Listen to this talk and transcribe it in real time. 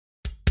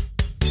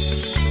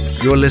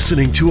You're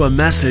listening to a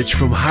message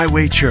from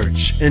Highway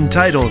Church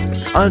entitled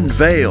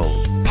Unveil,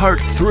 Part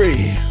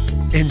 3.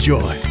 Enjoy.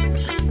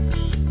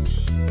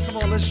 Come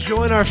on, let's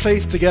join our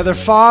faith together.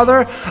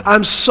 Father,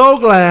 I'm so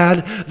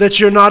glad that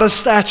you're not a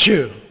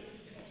statue.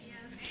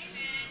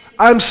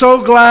 I'm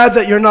so glad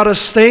that you're not a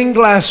stained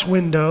glass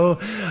window,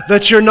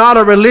 that you're not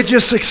a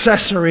religious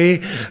accessory,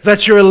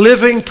 that you're a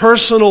living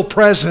personal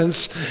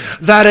presence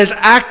that is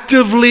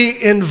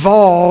actively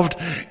involved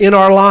in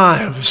our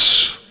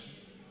lives.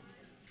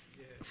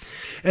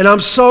 And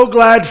I'm so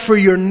glad for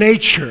your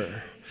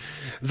nature,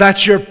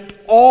 that you're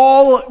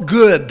all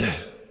good,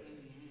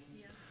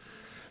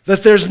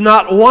 that there's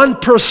not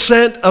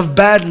 1% of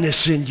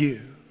badness in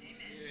you.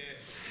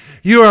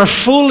 You are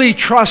fully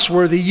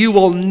trustworthy. You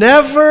will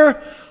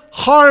never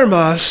harm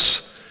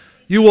us.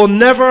 You will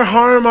never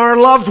harm our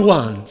loved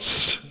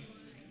ones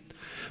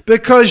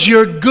because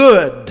you're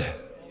good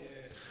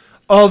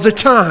all the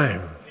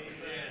time.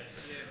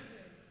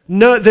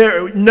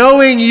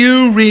 Knowing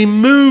you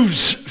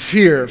removes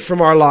fear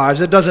from our lives.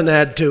 It doesn't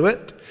add to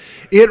it.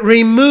 It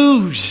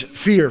removes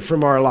fear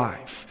from our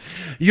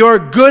life. Your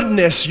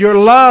goodness, your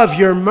love,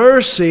 your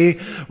mercy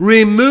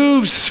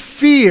removes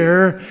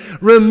fear,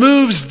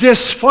 removes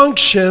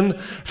dysfunction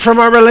from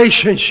our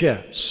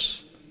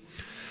relationships.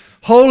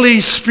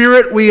 Holy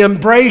Spirit, we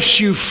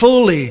embrace you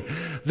fully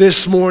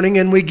this morning,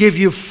 and we give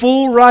you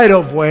full right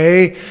of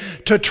way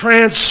to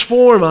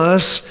transform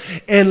us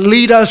and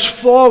lead us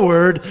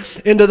forward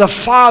into the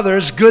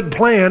Father's good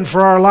plan for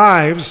our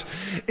lives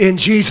in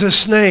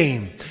Jesus'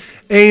 name.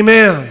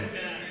 Amen.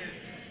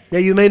 Now,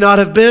 you may not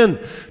have been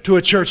to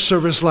a church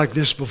service like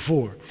this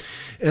before,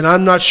 and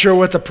I'm not sure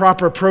what the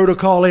proper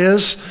protocol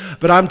is,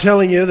 but I'm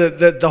telling you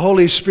that the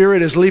Holy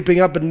Spirit is leaping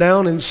up and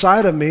down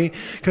inside of me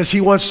because He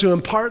wants to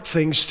impart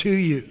things to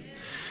you.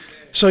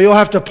 So you'll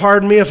have to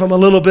pardon me if I'm a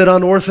little bit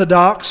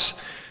unorthodox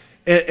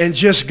and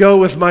just go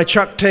with my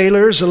Chuck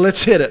Taylors and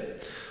let's hit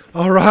it.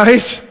 All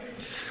right?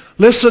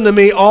 Listen to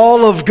me.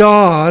 All of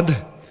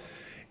God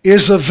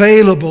is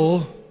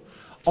available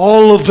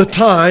all of the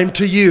time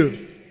to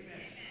you.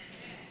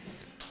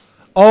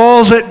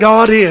 All that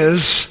God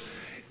is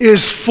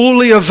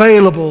fully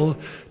available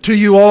to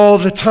you all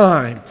the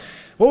time.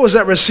 What was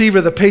that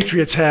receiver the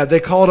Patriots had? They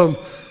called him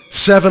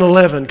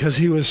 7-Eleven because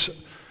he was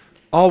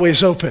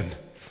always open.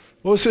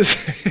 What was his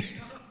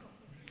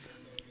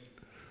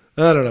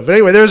I don't know. But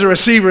anyway, there's a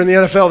receiver in the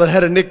NFL that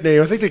had a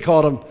nickname. I think they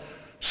called him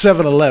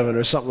 7-Eleven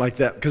or something like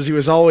that because he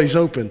was always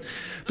open.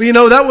 But you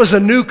know, that was a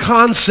new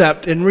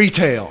concept in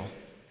retail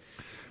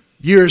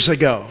years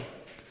ago.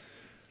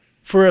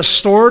 For a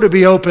store to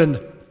be open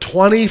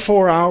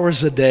 24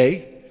 hours a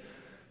day,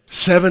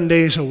 7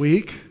 days a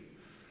week,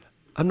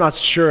 I'm not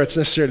sure it's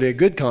necessarily a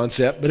good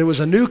concept, but it was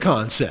a new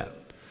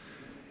concept.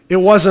 It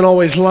wasn't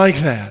always like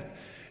that.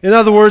 In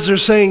other words, they're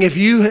saying if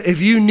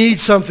you need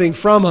something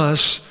from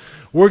us,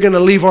 we're going to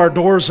leave our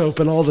doors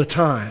open all the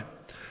time,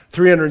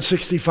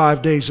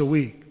 365 days a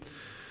week.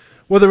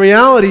 Well, the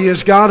reality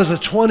is God is a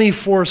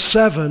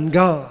 24/7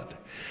 God.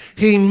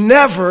 He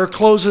never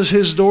closes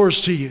His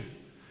doors to you.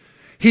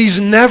 He's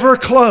never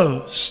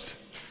closed.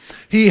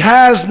 He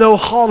has no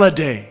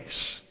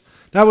holidays.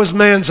 That was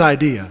man's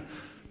idea,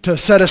 to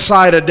set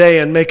aside a day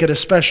and make it a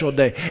special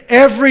day.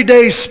 Every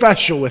day is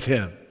special with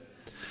Him.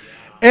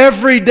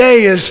 Every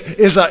day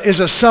is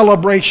a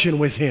celebration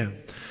with Him.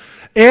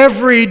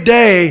 Every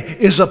day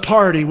is a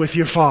party with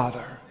your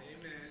Father.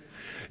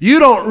 You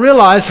don't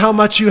realize how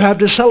much you have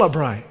to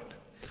celebrate.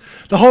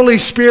 The Holy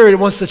Spirit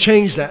wants to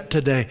change that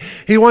today.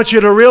 He wants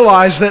you to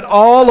realize that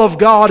all of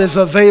God is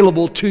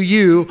available to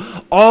you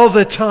all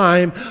the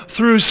time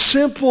through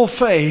simple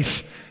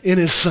faith in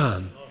His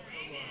Son.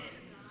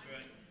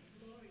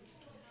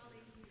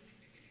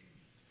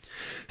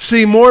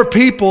 See, more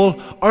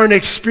people aren't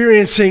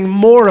experiencing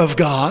more of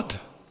God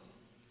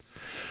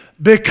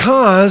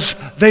because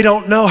they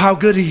don't know how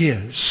good He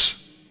is.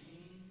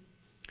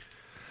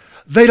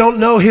 They don't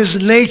know His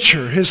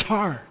nature, His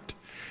heart.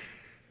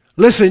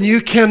 Listen,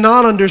 you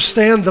cannot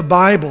understand the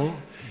Bible.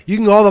 You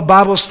can go all the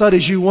Bible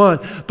studies you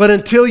want, but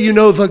until you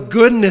know the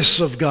goodness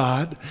of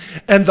God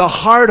and the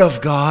heart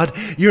of God,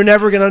 you're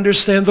never going to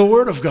understand the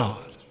Word of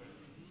God.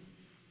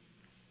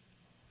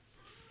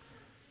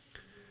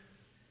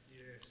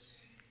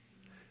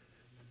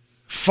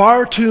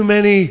 Far too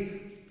many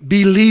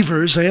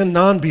believers and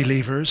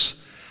non-believers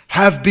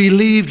have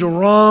believed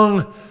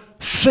wrong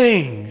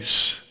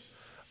things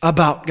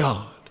about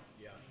God.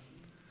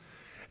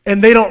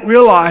 And they don't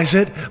realize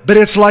it, but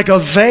it's like a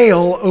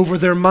veil over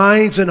their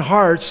minds and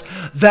hearts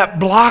that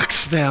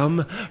blocks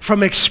them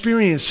from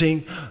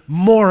experiencing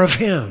more of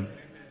Him.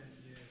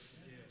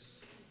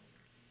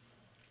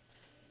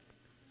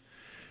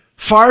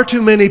 Far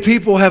too many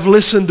people have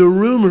listened to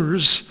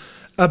rumors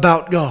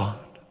about God.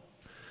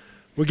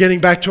 We're getting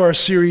back to our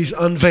series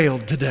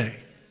Unveiled today,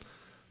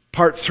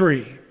 Part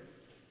 3.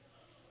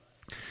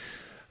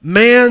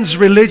 Man's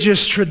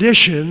religious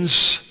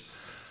traditions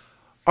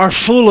are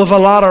full of a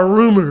lot of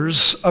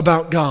rumors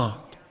about God.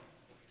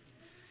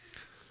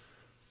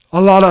 A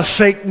lot of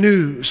fake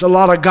news, a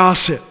lot of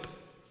gossip.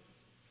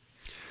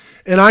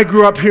 And I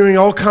grew up hearing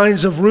all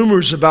kinds of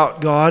rumors about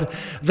God,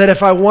 that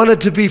if I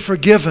wanted to be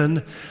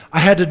forgiven, I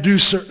had to do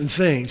certain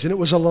things. And it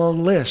was a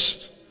long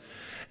list.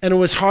 And it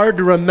was hard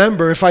to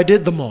remember if I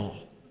did them all.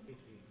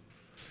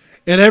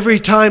 And every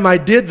time I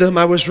did them,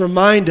 I was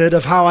reminded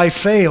of how I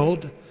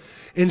failed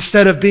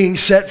instead of being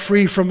set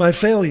free from my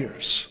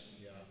failures.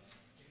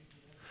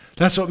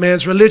 That's what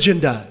man's religion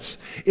does.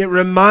 It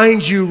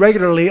reminds you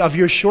regularly of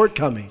your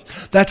shortcomings.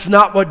 That's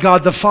not what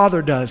God the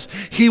Father does.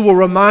 He will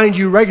remind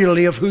you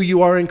regularly of who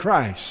you are in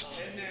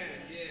Christ.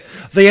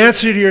 The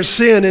answer to your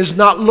sin is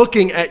not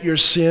looking at your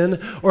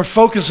sin or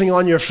focusing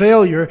on your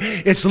failure.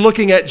 It's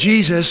looking at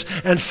Jesus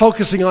and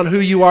focusing on who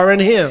you are in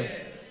Him.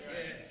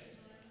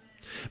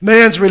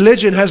 Man's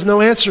religion has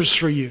no answers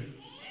for you.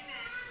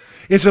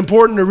 It's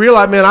important to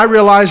realize, man, I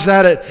realized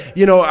that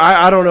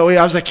I don't know,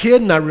 I was a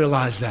kid and I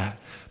realized that.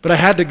 But I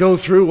had to go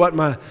through what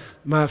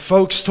my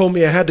folks told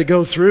me I had to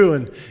go through,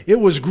 and it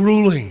was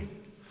grueling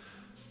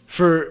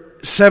for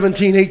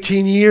 17,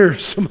 18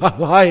 years of my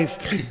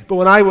life. But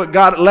when I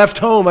left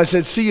home, I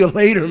said, see you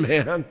later,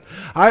 man.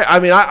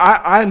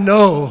 I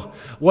know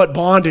what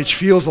bondage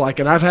feels like,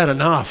 and I've had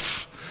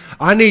enough.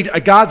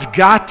 God's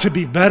got to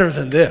be better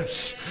than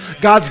this.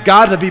 God's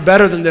got to be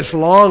better than this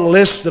long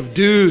list of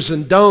do's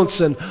and don'ts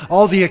and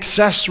all the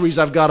accessories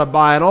I've got to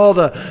buy and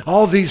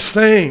all these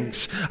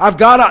things.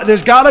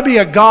 There's got to be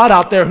a God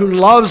out there who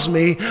loves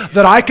me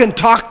that I can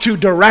talk to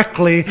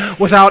directly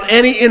without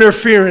any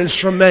interference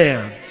from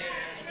man.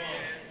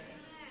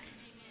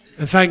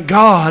 And thank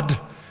God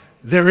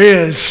there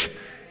is.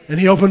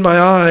 And He opened my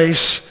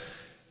eyes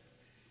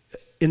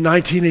in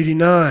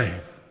 1989.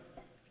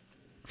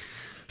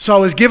 So I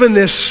was given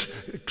this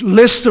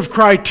list of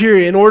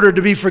criteria. In order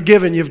to be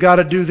forgiven, you've got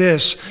to do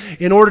this.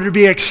 In order to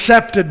be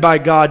accepted by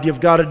God,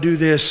 you've got to do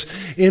this.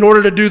 In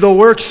order to do the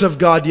works of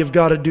God, you've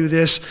got to do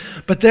this.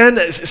 But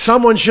then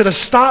someone should have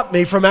stopped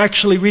me from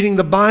actually reading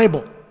the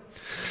Bible.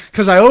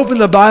 Because I opened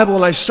the Bible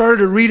and I started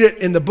to read it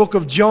in the book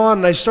of John,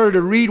 and I started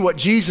to read what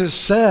Jesus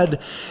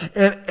said,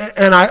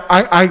 and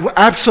I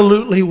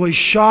absolutely was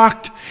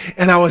shocked,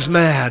 and I was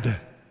mad.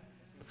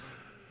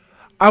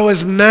 I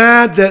was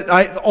mad that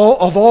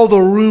of all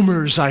the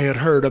rumors I had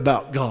heard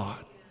about God.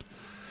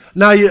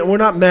 Now, we're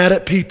not mad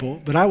at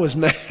people, but I was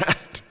mad.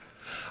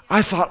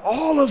 I thought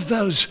all of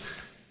those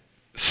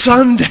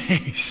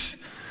Sundays,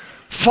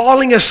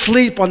 falling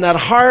asleep on that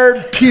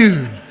hard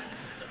pew,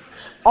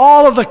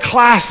 all of the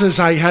classes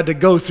I had to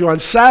go through on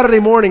Saturday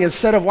morning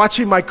instead of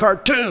watching my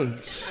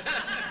cartoons.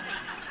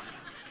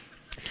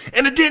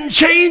 And it didn't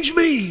change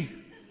me.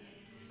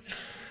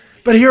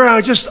 But here I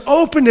just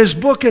opened His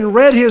book and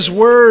read His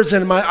words,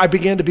 and I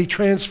began to be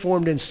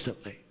transformed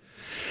instantly.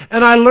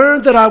 And I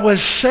learned that I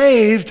was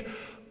saved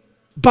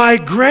by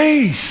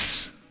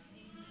grace.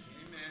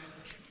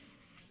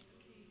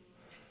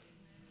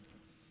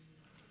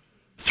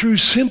 Through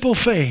simple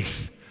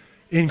faith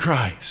in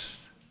Christ.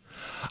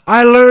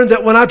 I learned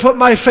that when I put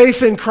my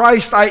faith in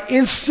Christ, I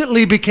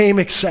instantly became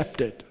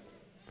accepted.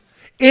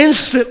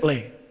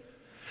 Instantly.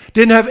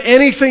 Didn't have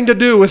anything to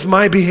do with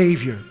my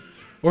behavior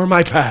or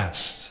my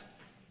past.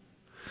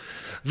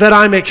 That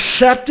I'm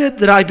accepted,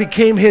 that I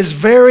became His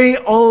very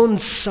own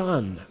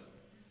son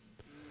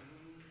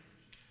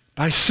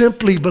by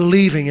simply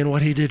believing in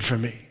what He did for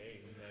me.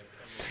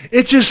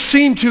 It just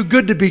seemed too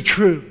good to be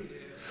true.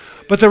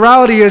 But the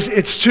reality is,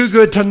 it's too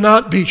good to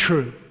not be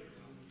true.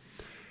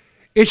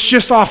 It's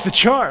just off the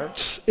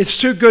charts. It's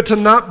too good to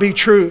not be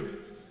true.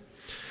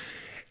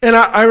 And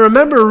I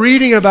remember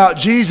reading about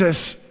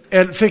Jesus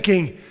and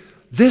thinking,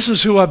 this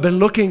is who I've been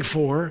looking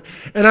for.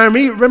 And I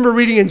remember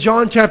reading in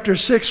John chapter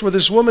 6 where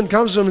this woman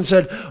comes to him and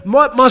said,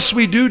 what must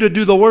we do to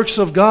do the works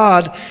of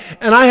God?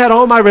 And I had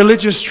all my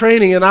religious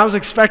training, and I was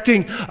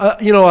expecting a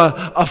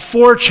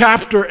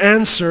 4-chapter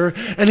answer.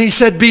 And He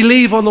said,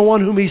 believe on the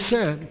one whom He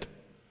sent.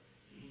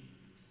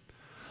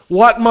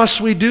 What must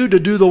we do to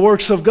do the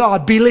works of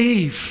God?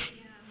 Believe.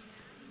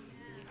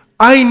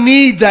 I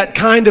need that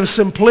kind of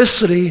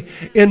simplicity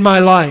in my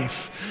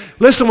life.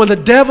 Listen, when the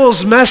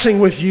devil's messing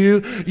with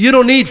you, you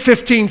don't need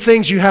 15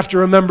 things you have to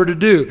remember to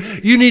do.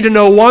 You need to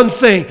know one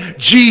thing.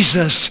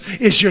 Jesus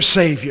is your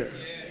Savior.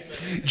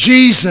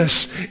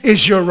 Jesus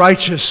is your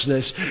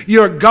righteousness.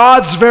 You're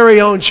God's very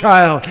own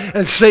child,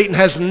 and Satan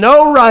has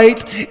no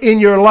right in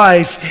your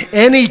life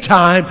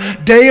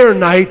anytime, day or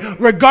night,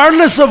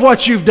 regardless of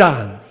what you've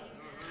done,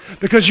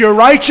 because your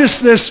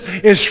righteousness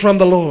is from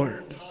the Lord.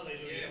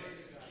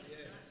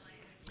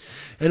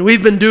 And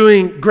we've been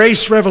doing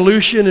Grace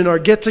Revolution in our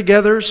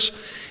get-togethers.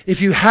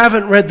 If you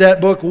haven't read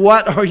that book,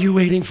 what are you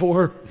waiting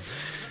for?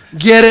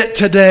 Get it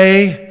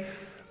today.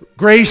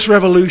 Grace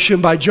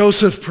Revolution by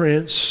Joseph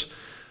Prince.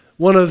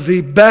 One of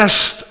the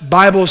best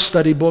Bible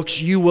study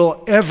books you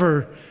will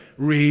ever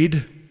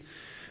read.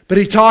 But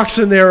he talks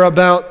in there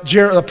about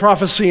the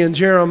prophecy in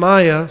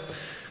Jeremiah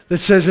that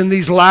says in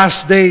these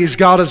last days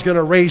God is going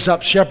to raise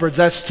up shepherds,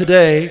 that's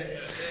today,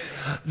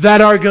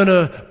 that are going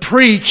to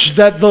preach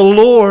that the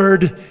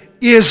Lord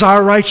is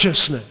our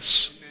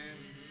righteousness.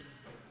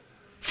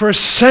 For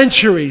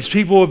centuries,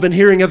 people have been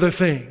hearing other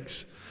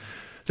things.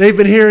 They've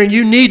been hearing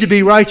you need to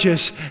be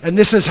righteous, and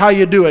this is how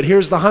you do it.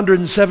 Here's the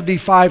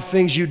 175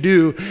 things you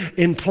do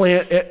in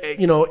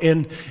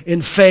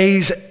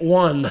phase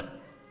 1.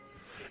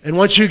 And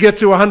once you get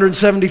through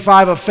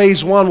 175 of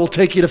phase 1, we'll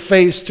take you to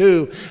phase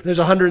 2. There's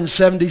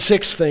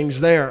 176 things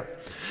there.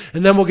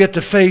 And then we'll get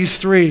to phase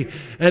 3,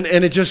 and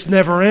it just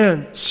never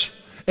ends.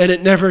 And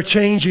it never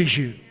changes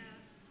you.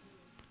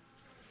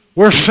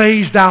 We're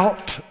phased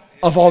out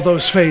of all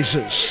those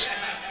phases.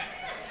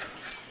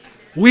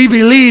 We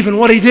believe in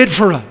what He did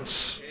for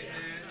us.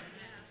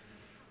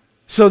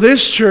 So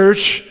this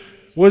church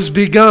was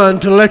begun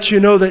to let you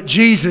know that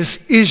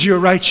Jesus is your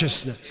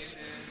righteousness.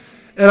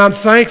 And I'm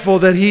thankful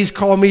that He's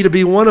called me to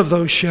be one of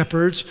those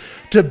shepherds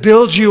to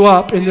build you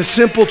up in the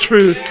simple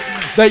truth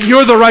that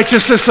you're the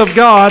righteousness of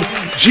God.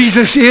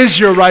 Jesus is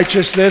your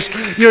righteousness.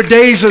 Your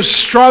days of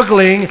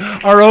struggling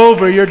are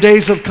over. Your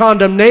days of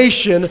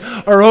condemnation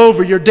are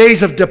over. Your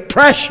days of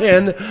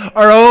depression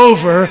are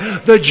over.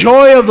 The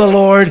joy of the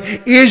Lord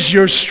is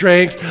your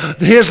strength.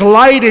 His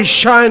light is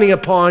shining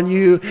upon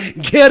you.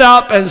 Get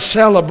up and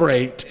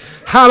celebrate.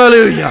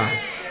 Hallelujah.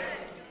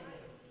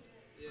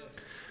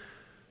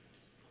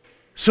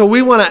 So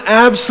we want to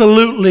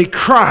absolutely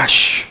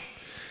crush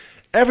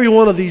every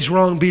one of these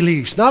wrong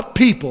beliefs. Not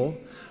people.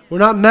 We're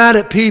not mad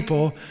at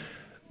people,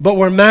 but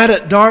we're mad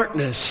at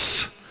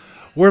darkness.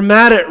 We're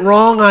mad at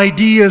wrong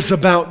ideas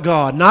about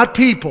God, not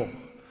people.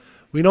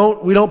 We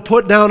don't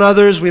put down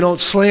others. We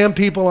don't slam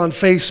people on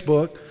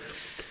Facebook.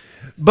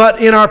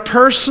 But in our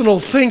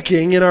personal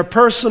thinking, in our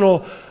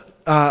personal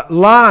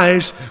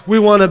lives, we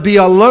want to be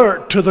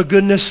alert to the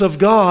goodness of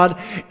God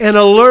and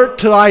alert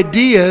to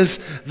ideas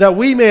that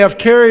we may have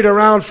carried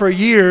around for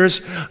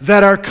years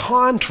that are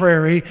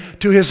contrary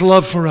to His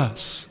love for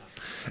us.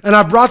 And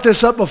I brought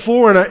this up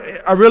before, and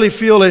I really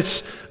feel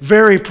it's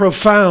very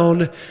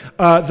profound.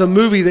 The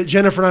movie that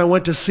Jennifer and I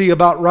went to see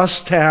about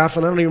Russ Taff,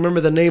 and I don't even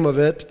remember the name of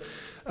it.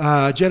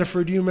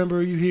 Jennifer, do you remember?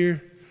 Are you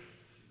here?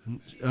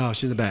 Oh,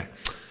 she's in the back.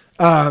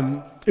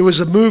 It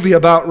was a movie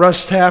about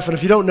Russ Taff, and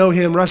if you don't know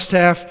him, Russ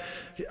Taff,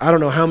 I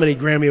don't know how many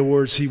Grammy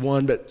Awards he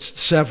won, but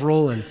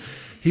several, and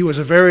he was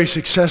a very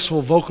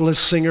successful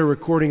vocalist, singer,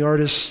 recording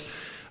artist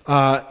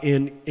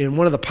in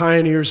one of the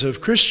pioneers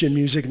of Christian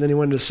music, and then he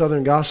went into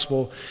Southern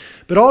gospel.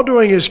 But all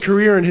during his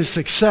career and his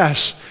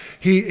success,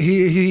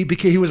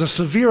 he was a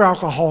severe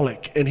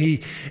alcoholic, and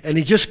he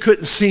just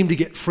couldn't seem to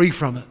get free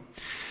from it.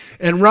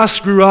 And Russ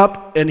grew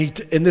up, and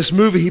in this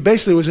movie, he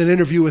basically was an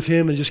interview with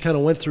him and just kind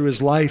of went through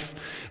his life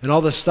and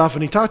all this stuff.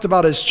 And he talked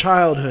about his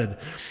childhood,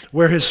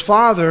 where his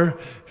father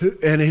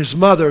and his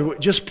mother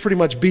just pretty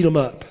much beat him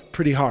up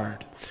pretty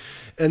hard.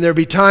 And there'd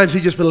be times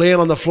he'd just be laying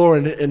on the floor,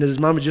 and his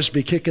mom would just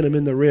be kicking him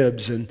in the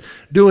ribs and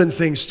doing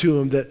things to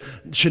him that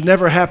should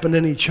never happen to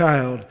any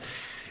child.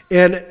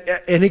 And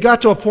he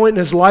got to a point in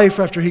his life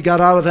after he got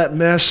out of that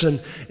mess,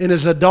 and in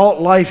his adult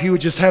life he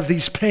would just have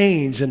these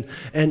pains and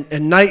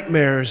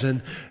nightmares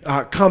and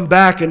come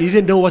back, and he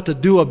didn't know what to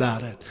do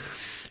about it.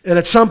 And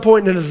at some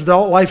point in his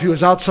adult life, he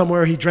was out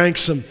somewhere, he drank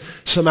some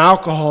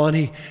alcohol,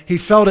 and he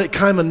felt it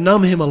kind of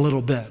numb him a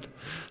little bit.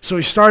 So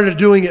he started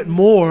doing it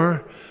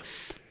more,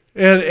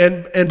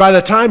 and by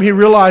the time he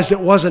realized it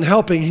wasn't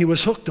helping, he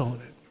was hooked on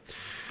it.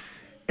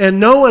 And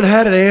no one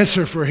had an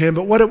answer for him,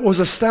 but what it was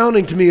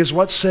astounding to me is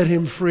what set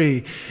him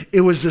free.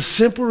 It was the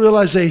simple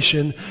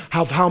realization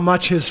of how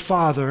much his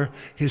Father,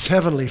 his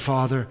Heavenly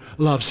Father,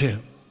 loves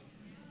him.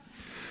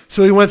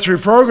 So he went through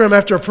program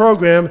after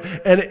program,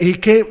 and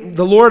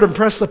the Lord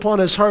impressed upon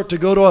his heart to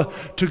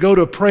go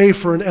to pray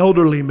for an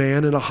elderly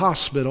man in a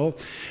hospital.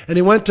 And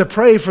he went to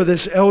pray for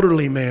this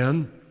elderly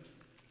man.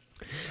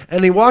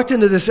 And he walked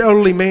into this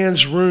elderly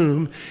man's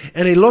room,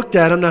 and he looked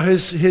at him. Now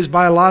his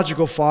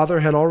biological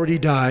father had already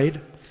died.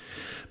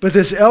 But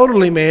this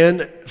elderly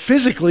man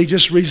physically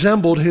just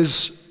resembled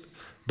his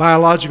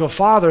biological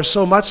father,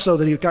 so much so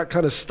that he got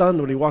kind of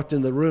stunned when he walked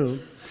in the room.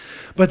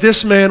 But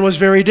this man was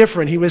very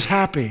different. He was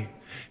happy.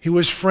 He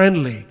was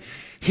friendly.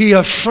 He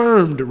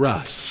affirmed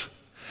Russ.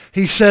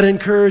 He said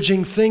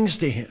encouraging things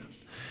to him.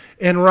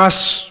 And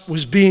Russ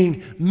was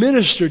being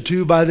ministered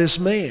to by this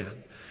man.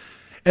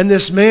 And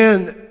this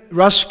man,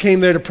 Russ came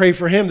there to pray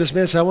for him. This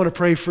man said, I want to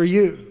pray for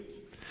you.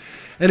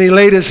 And he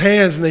laid his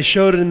hands, and they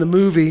showed it in the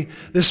movie,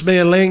 this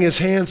man laying his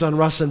hands on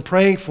Russ and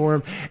praying for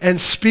him and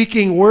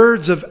speaking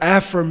words of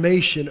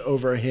affirmation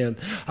over him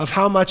of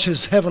how much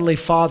his Heavenly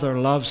Father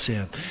loves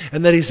him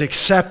and that he's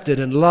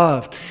accepted and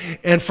loved.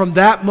 And from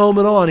that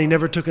moment on, he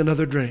never took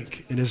another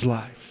drink in his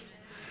life.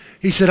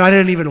 He said, I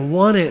didn't even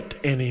want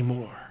it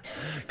anymore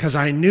because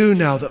I knew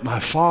now that my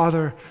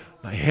Father,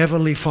 my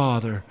Heavenly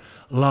Father,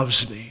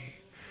 loves me.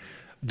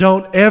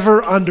 Don't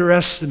ever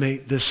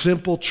underestimate the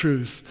simple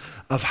truth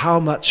of how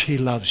much He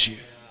loves you.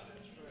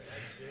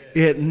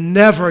 It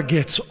never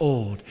gets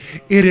old.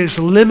 It is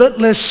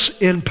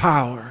limitless in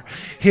power.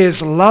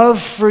 His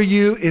love for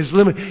you is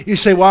limitless. You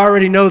say, well, I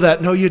already know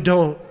that. No, you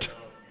don't.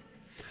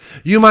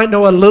 You might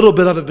know a little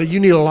bit of it, but you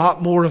need a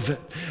lot more of it.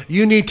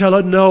 You need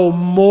to know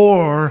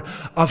more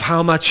of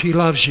how much He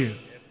loves you.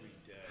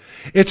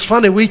 It's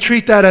funny, we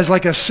treat that as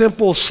like a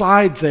simple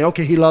side thing.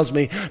 Okay, he loves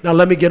me. Now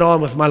let me get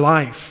on with my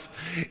life.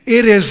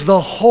 It is the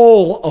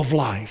whole of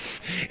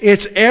life.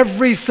 It's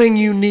everything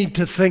you need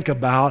to think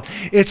about.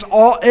 It's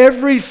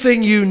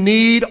everything you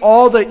need,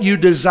 all that you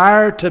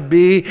desire to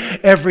be,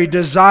 every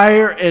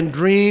desire and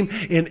dream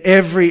in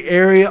every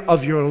area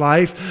of your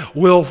life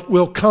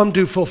will come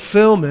to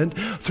fulfillment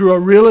through a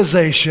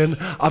realization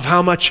of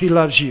how much he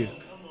loves you.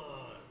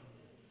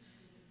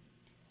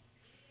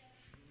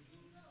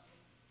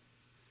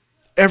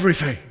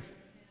 Everything.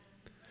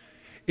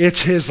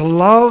 It's his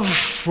love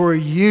for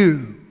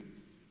you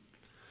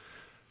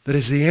that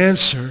is the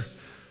answer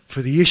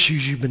for the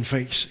issues you've been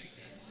facing.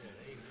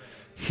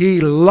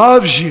 He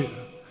loves you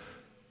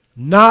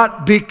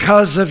not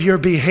because of your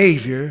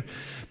behavior,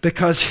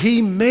 because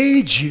he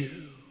made you.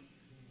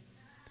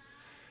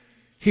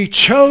 He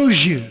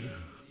chose you.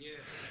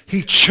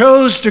 He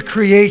chose to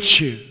create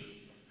you.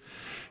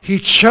 He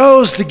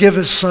chose to give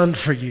his son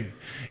for you.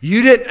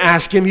 You didn't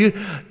ask him.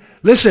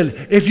 Listen,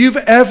 if you've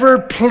ever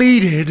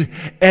pleaded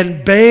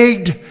and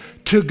begged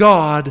to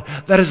God,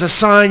 that is a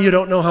sign you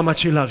don't know how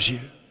much he loves you.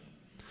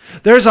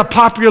 There's a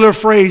popular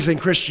phrase in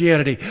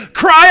Christianity,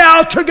 cry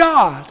out to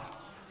God.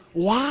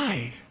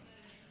 Why?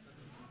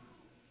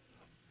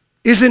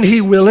 Isn't he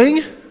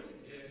willing?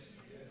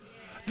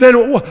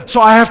 Then,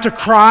 so I have to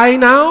cry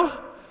now?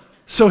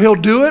 So he'll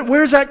do it? Where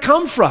does that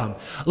come from?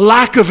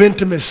 Lack of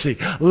intimacy,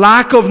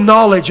 lack of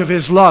knowledge of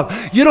his love.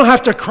 You don't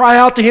have to cry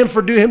out to him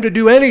for him to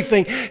do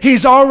anything.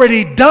 He's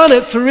already done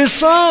it through his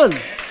son.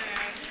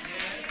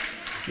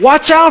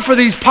 Watch out for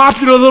these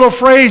popular little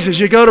phrases.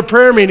 You go to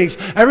prayer meetings,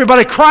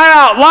 everybody cry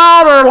out,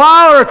 louder,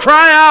 louder,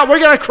 cry out. We're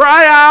going to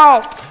cry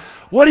out.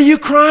 What are you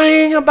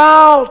crying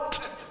about?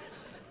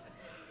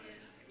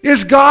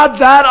 Is God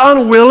that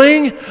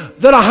unwilling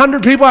that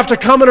 100 people have to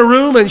come in a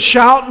room and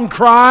shout and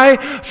cry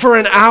for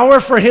an hour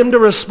for him to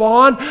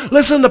respond?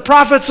 Listen, the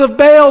prophets of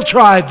Baal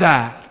tried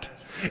that.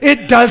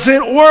 It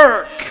doesn't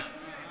work.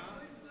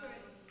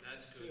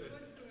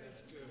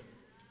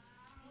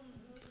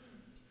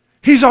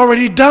 He's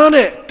already done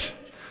it.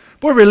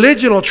 Boy,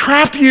 religion will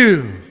trap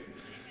you.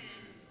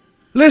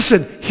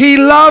 Listen, he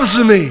loves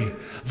me.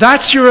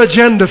 That's your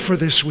agenda for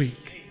this week.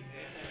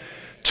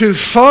 To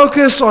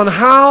focus on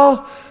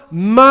how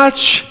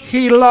much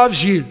he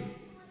loves you.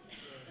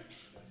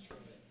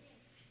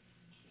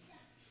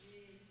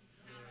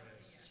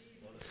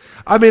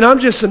 I mean, I'm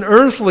just an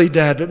earthly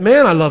dad, but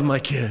man, I love my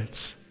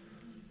kids.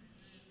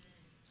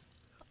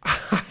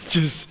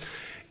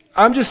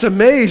 I'm just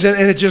amazed,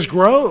 and it just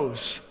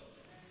grows.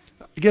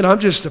 Again, I'm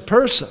just a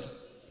person.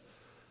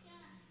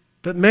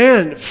 But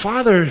man,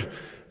 Father,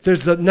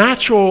 there's the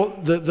natural,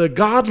 the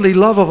godly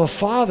love of a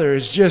father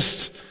is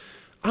just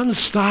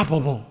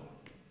unstoppable.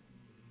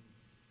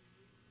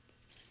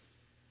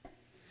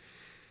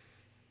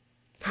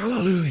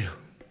 Hallelujah.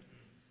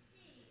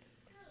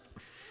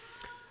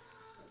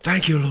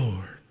 Thank you,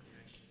 Lord.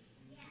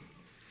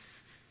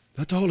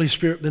 Let the Holy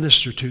Spirit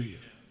minister to you.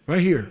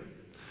 Right here.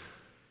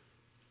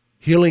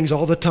 Healings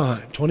all the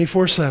time,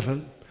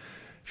 24/7.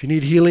 If you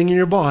need healing in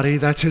your body,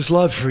 that's his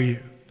love for you.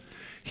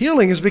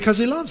 Healing is because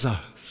he loves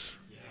us.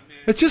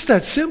 It's just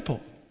that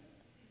simple.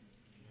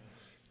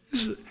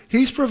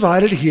 He's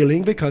provided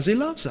healing because he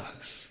loves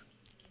us.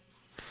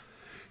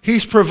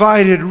 He's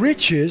provided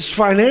riches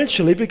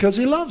financially because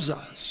he loves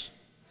us.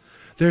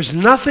 There's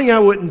nothing I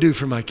wouldn't do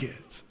for my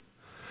kids.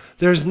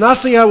 There's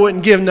nothing I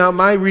wouldn't give. Now,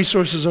 my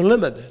resources are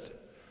limited.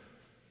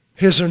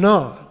 His are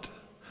not.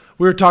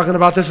 We were talking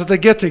about this at the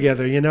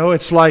get-together.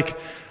 It's like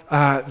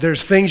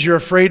there's things you're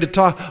afraid to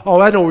talk. Oh,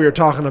 I know what we were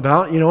talking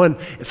about. And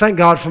thank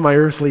God for my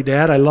earthly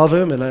dad. I love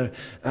him,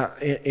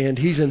 and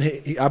he's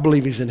I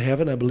believe he's in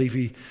heaven. I believe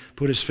he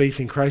put his faith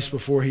in Christ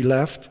before he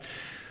left.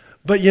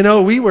 But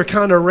we were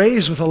kind of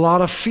raised with a lot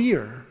of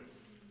fear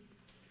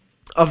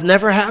of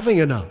never having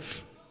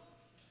enough.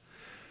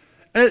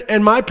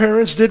 And my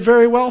parents did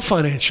very well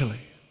financially.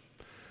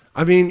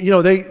 I mean,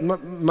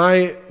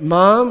 my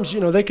moms,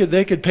 they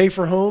could pay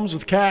for homes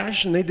with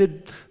cash, and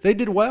they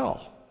did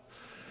well.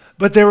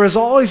 But there was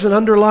always an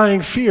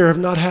underlying fear of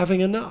not having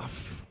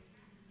enough.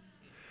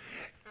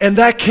 And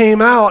that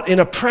came out in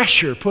a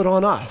pressure put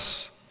on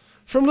us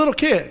from little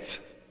kids.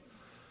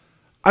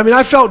 I mean,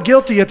 I felt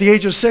guilty at the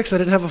age of 6. I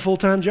didn't have a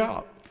full-time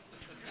job.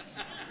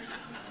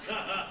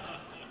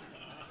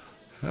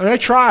 I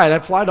tried. I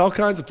applied to all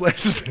kinds of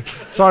places.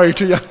 Sorry, you're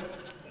too young.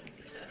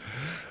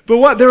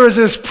 But there was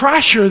this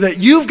pressure that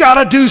you've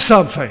got to do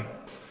something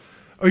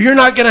or you're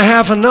not going to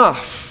have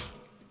enough.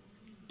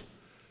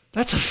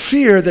 That's a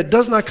fear that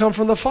does not come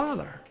from the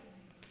Father.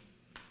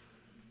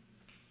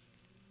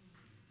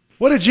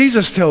 What did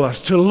Jesus tell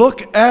us? To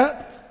look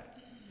at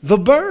the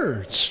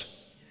birds.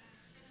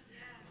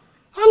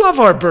 I love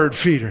our bird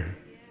feeder.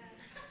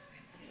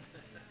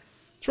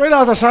 It's right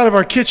out the side of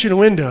our kitchen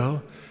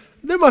window.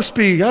 There must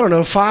be,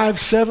 5,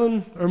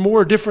 7 or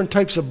more different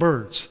types of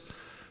birds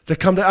that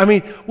come to. I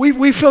mean,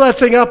 we fill that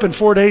thing up in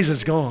 4 days,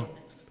 it's gone.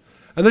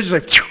 And they're just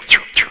like, choo,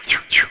 choo, choo, choo,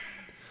 choo.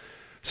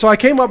 So I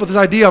came up with this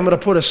idea. I'm going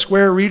to put a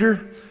square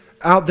reader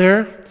out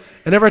there,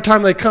 and every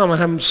time they come, I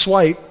have them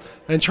swipe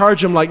and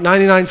charge them like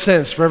 99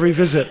 cents for every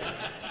visit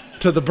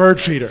to the bird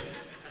feeder.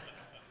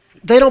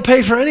 They don't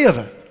pay for any of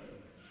it.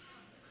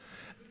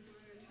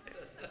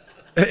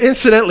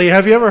 Incidentally,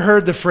 have you ever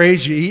heard the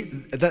phrase,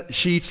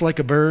 she eats like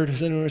a bird?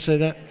 Has anyone ever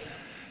said that?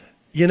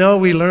 You know,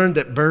 we learned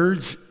that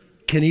birds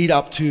can eat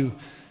up to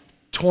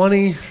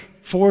 20,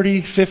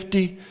 40,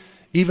 50,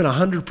 even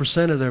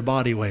 100% of their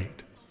body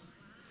weight.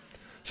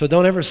 So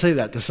don't ever say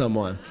that to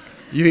someone.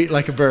 You eat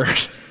like a bird.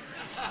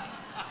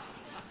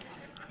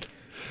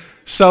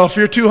 So if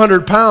you're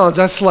 200 pounds,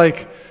 that's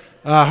like,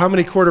 how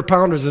many quarter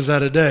pounders is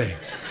that a day?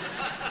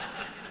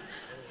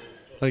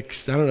 Like,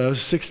 I don't know,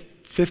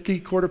 650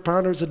 quarter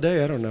pounders a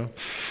day? I don't know.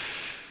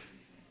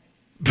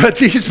 But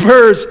these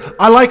birds,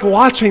 I like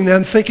watching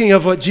them, thinking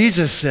of what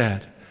Jesus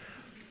said.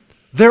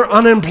 They're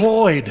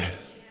unemployed.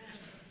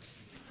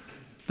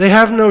 They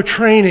have no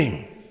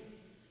training.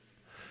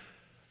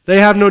 They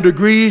have no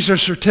degrees or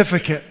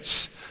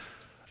certificates.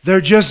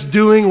 They're just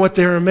doing what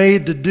they're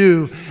made to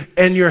do,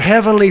 and your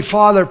heavenly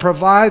Father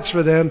provides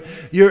for them.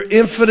 You're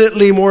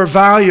infinitely more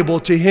valuable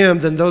to Him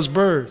than those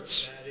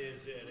birds. That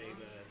is it, amen.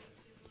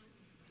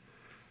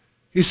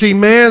 You see,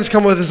 man's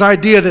come with this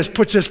idea that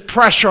puts this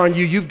pressure on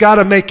you. You've got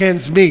to make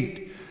ends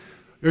meet,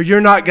 or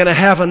you're not going to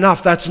have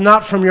enough. That's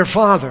not from your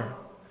Father.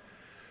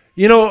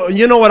 You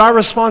know what our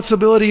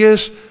responsibility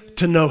is?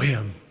 To know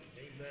Him.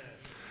 Amen.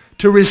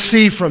 To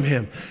receive from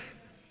Him.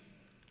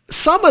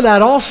 Some of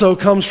that also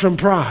comes from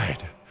pride,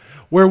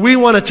 where we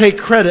want to take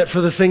credit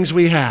for the things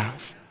we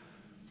have.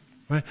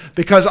 Right?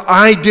 Because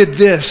I did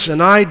this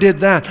and I did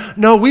that.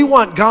 No, we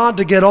want God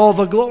to get all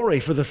the glory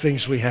for the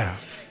things we have.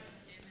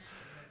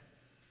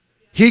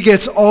 He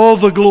gets all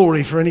the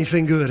glory for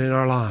anything good in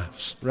our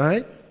lives,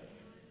 right?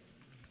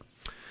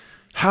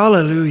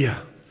 Hallelujah.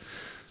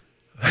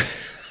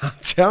 I'm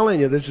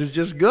telling you, this is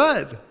just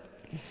good.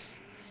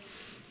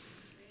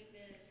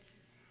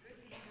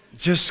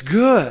 Just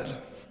good.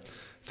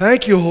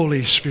 Thank you,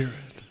 Holy Spirit.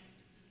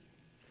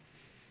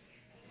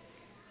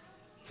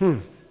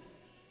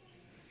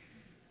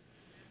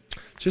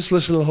 Just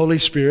listen to the Holy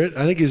Spirit.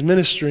 I think He's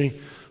ministering.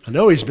 I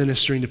know He's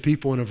ministering to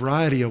people in a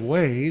variety of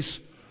ways.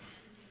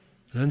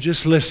 And I'm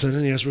just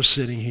listening as we're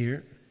sitting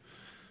here.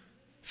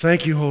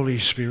 Thank you, Holy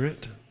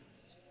Spirit.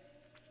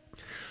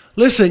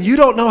 Listen, you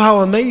don't know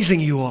how amazing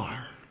you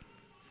are.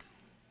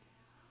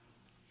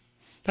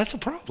 That's a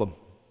problem.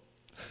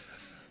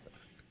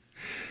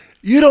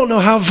 You don't know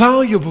how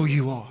valuable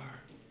you are.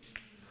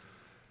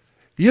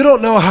 You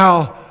don't know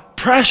how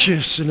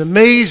precious and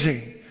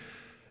amazing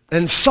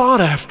and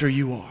sought after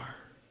you are.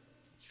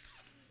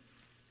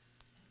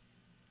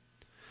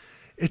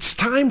 It's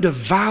time to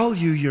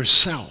value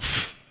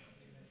yourself.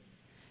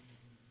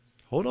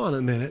 Hold on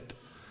a minute.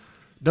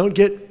 Don't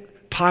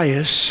get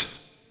pious.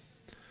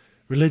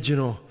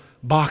 Religion will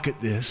balk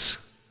at this.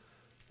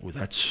 Well,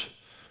 that's,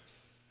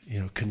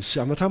 I'm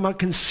not talking about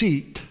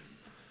conceit.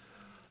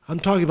 I'm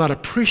talking about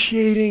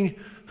appreciating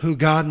who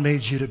God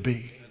made you to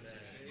be.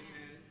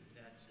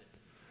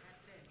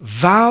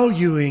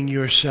 Valuing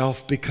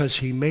yourself because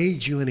He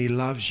made you and He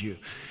loves you.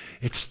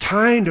 It's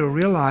time to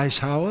realize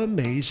how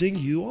amazing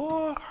you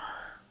are.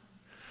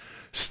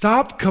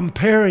 Stop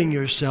comparing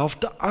yourself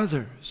to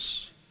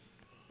others.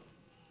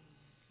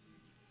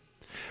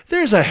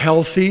 There's a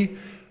healthy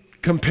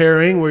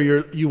comparing where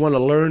you want to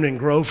learn and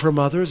grow from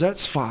others.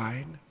 That's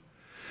fine.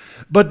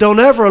 But don't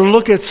ever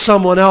look at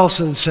someone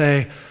else and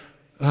say,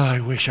 oh, I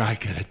wish I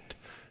could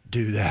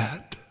do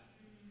that.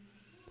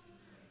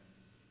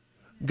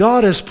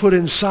 God has put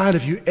inside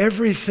of you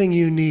everything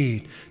you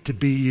need to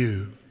be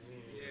you.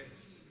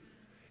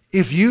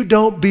 If you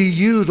don't be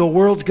you, the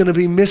world's going to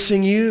be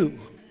missing you.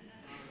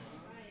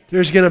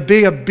 There's going to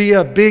be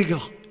a big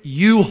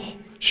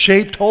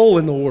U-shaped hole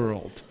in the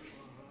world.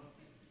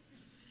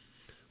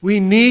 We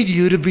need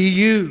you to be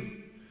you.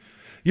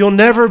 You'll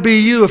never be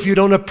you if you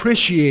don't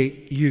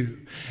appreciate you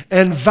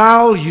and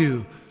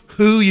value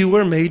who you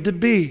were made to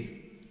be.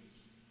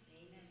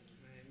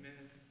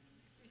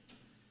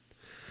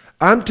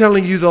 I'm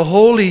telling you, the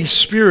Holy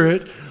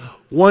Spirit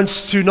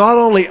wants to not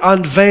only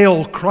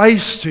unveil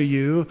Christ to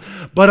you,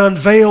 but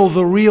unveil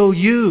the real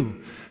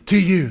you to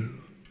you.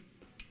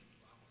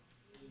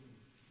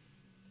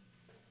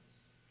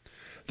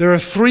 There are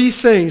three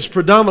things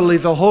predominantly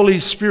the Holy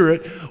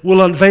Spirit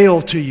will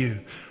unveil to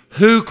you.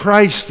 Who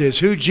Christ is,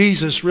 who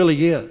Jesus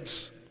really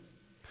is,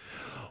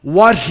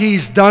 what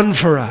He's done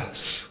for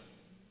us,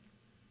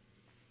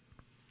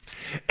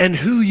 and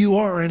who you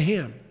are in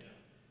Him.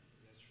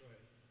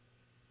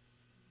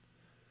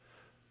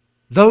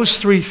 Those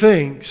three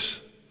things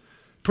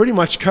pretty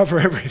much cover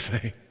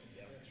everything.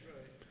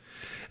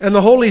 And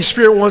the Holy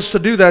Spirit wants to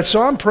do that.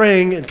 So I'm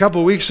praying a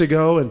couple of weeks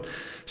ago and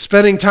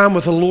spending time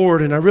with the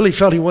Lord, and I really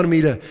felt He wanted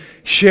me to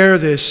share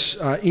this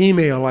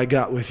email I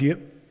got with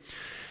you.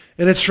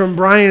 And it's from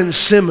Brian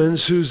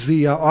Simmons, who's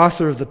the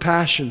author of the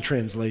Passion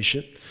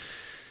Translation.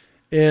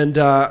 And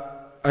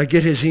I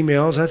get his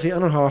emails. I don't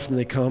know how often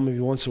they come, maybe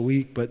once a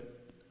week, but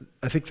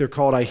I think they're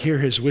called I Hear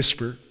His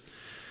Whisper.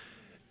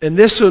 And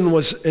this one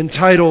was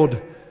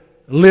entitled,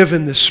 Live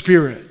in the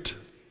Spirit.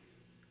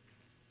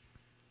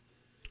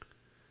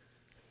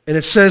 And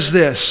it says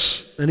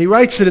this, and he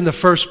writes it in the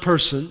first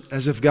person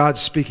as if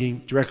God's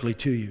speaking directly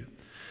to you.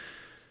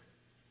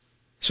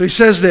 So he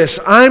says this,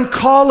 I'm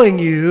calling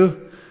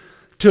you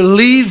to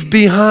leave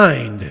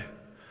behind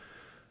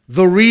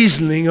the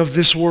reasoning of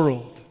this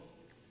world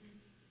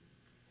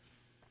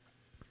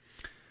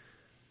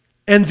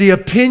and the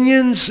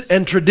opinions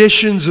and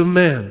traditions of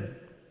men.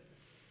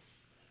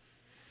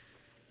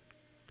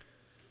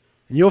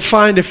 And you'll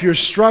find if you're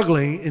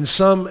struggling in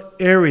some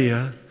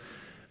area,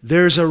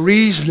 there's a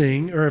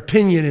reasoning or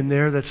opinion in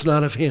there that's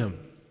not of Him,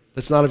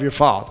 that's not of your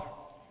Father.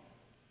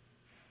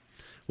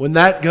 When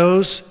that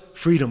goes,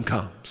 freedom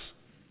comes.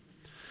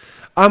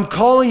 I'm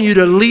calling you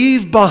to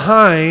leave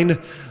behind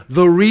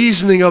the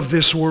reasoning of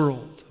this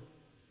world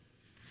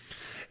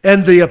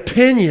and the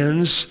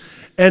opinions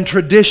and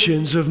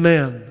traditions of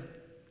men.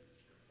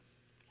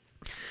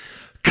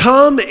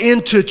 Come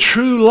into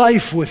true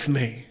life with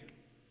me.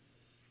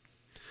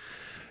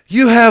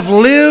 You have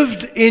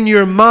lived in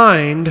your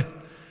mind,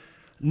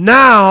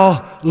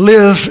 now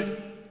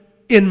live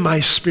in my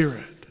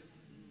spirit.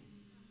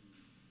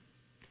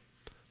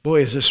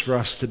 Boy, is this for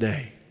us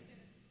today.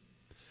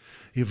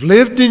 You've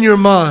lived in your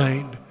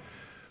mind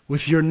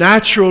with your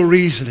natural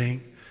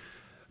reasoning,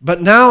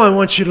 but now I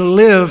want you to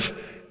live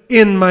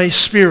in my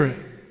spirit.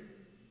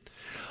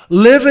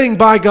 Living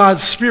by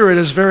God's Spirit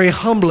is very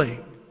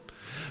humbling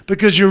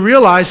because you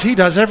realize He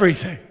does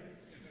everything.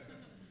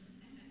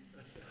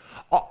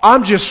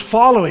 I'm just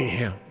following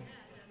Him.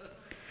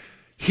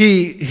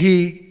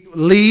 He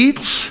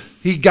leads,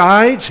 He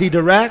guides, He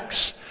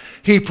directs,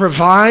 He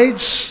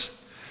provides,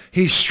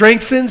 He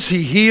strengthens,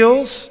 He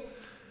heals,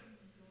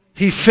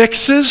 He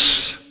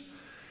fixes,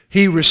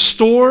 He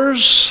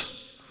restores.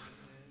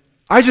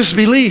 I just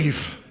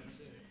believe.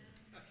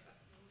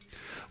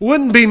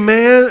 Wouldn't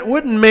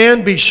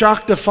man be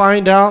shocked to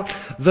find out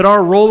that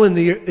our role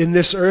in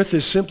this earth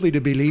is simply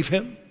to believe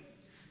Him?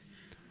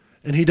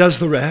 And He does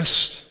the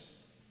rest.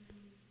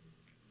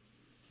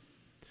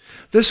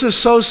 This is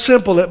so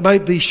simple it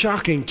might be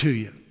shocking to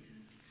you.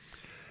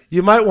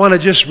 You might want to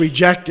just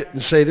reject it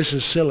and say this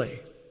is silly.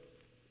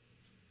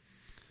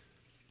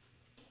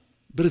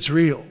 But it's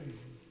real.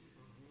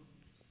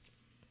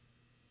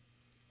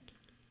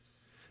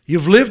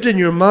 You've lived in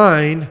your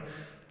mind.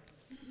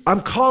 I'm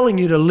calling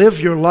you to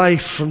live your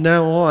life from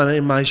now on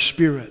in my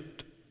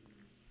Spirit.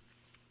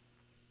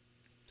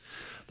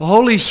 The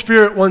Holy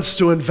Spirit wants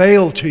to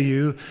unveil to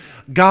you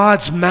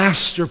God's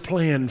master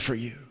plan for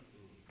you.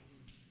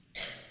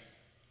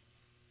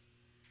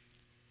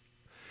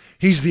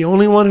 He's the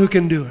only one who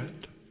can do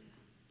it.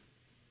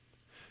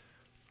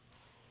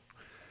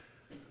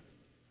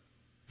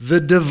 The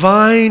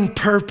divine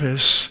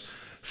purpose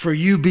for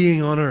you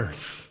being on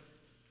earth.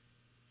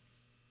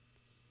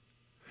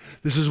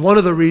 This is one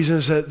of the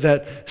reasons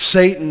that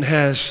Satan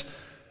has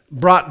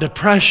brought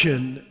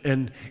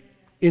depression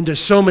into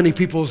so many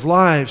people's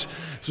lives.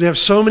 So we have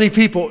so many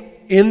people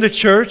in the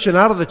church and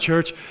out of the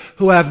church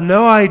who have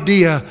no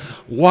idea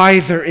why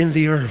they're in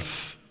the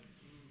earth,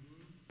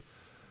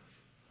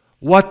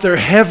 what their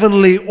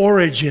heavenly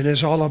origin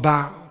is all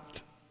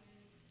about.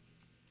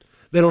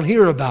 They don't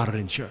hear about it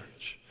in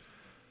church.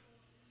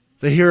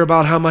 They hear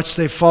about how much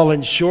they've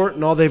fallen short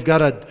and all they've got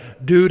to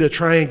do to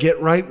try and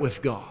get right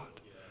with God,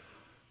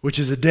 which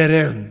is a dead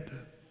end.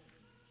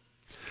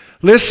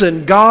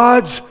 Listen,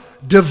 God's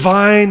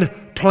divine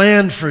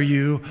plan for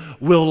you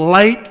will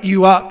light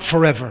you up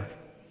forever.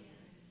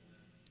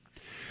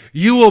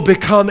 You will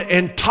become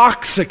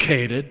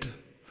intoxicated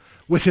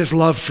with His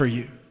love for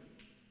you.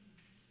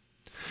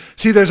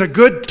 See, there's a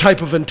good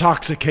type of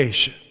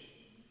intoxication.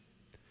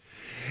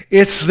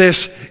 It's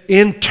this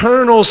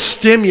internal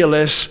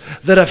stimulus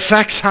that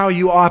affects how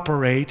you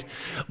operate,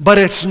 but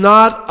it's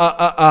not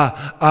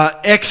an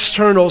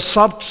external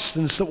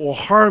substance that will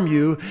harm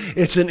you.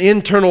 It's an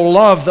internal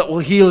love that will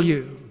heal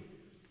you.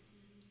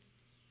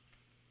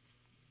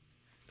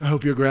 I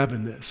hope you're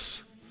grabbing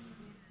this.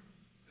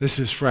 This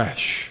is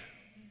fresh.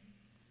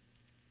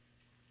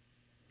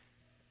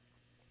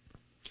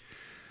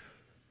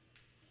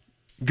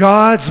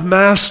 God's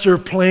master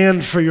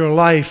plan for your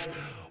life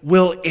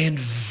will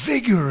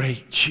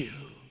invigorate you.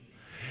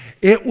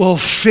 It will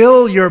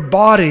fill your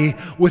body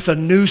with a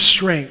new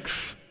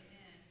strength.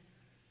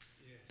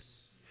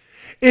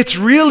 It's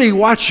really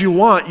what you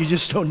want, you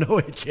just don't know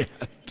it yet.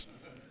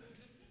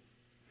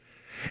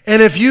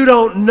 And if you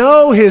don't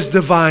know His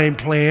divine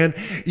plan,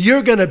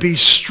 you're going to be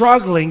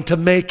struggling to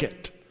make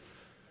it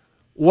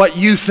what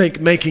you think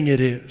making it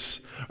is,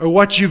 or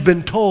what you've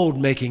been told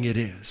making it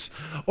is,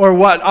 or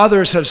what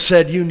others have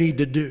said you need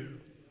to do.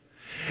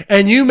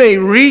 And you may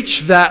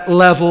reach that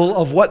level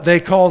of what they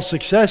call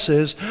success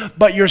is,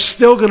 but you're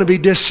still going to be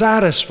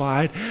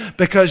dissatisfied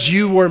because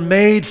you were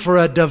made for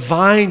a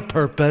divine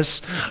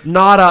purpose,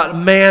 not a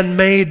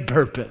man-made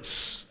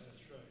purpose.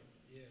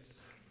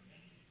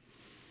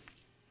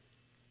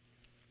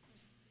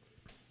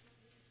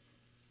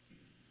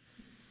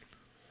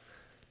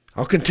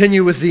 I'll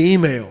continue with the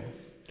email.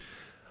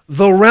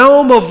 The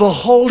realm of the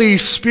Holy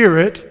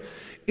Spirit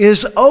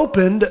is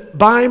opened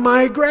by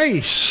my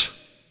grace.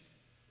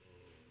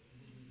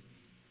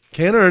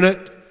 Can't earn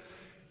it.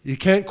 You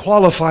can't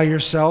qualify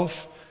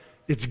yourself.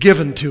 It's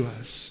given to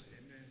us.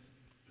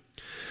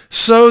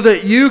 So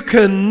that you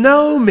can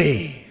know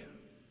me.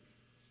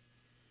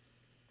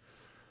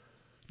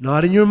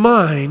 Not in your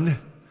mind,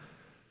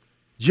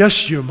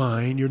 just your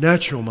mind, your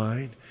natural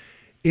mind,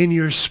 in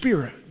your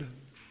spirit.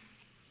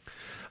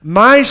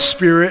 My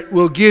Spirit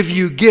will give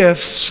you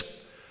gifts,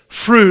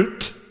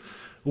 fruit,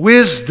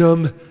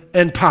 wisdom,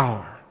 and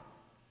power.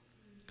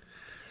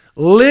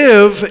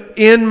 Live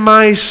in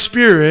my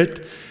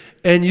Spirit,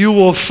 and you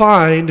will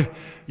find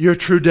your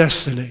true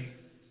destiny.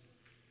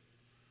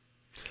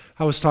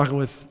 I was talking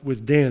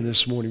with Dan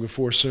this morning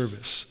before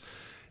service,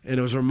 and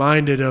I was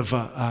reminded of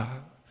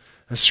a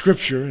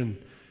scripture, and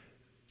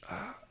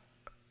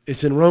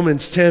it's in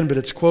Romans 10, but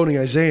it's quoting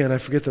Isaiah, and I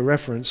forget the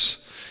reference.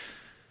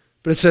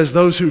 But it says,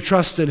 those who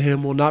trust in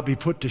him will not be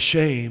put to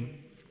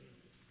shame.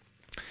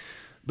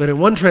 But in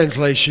one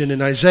translation,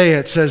 in Isaiah,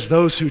 it says,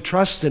 those who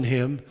trust in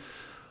him,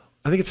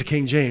 I think it's a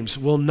King James,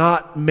 will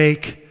not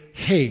make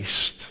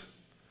haste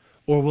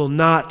or will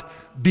not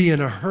be in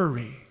a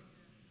hurry.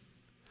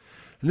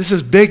 And this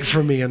is big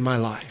for me in my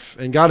life.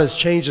 And God has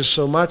changed us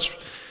so much,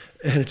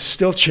 and it's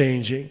still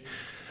changing.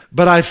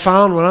 But I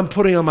found when I'm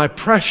putting on my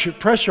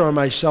pressure on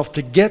myself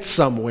to get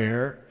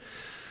somewhere,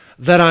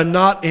 that I'm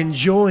not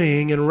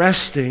enjoying and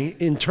resting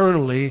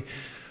internally,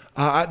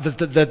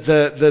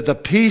 the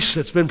peace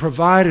that's been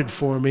provided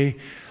for me,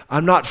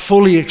 I'm not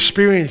fully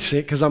experiencing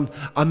it because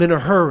I'm in a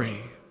hurry.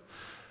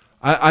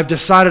 I've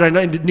decided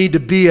I need to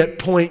be at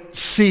point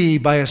C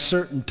by a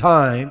certain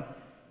time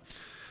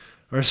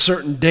or a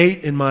certain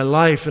date in my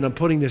life, and I'm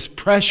putting this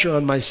pressure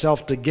on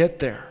myself to get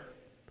there.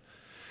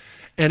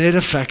 And it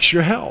affects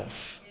your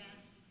health.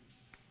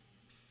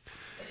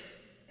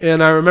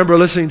 And I remember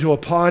listening to a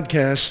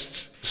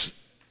podcast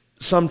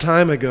some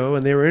time ago,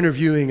 and they were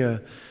interviewing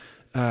a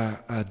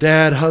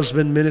dad,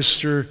 husband,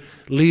 minister,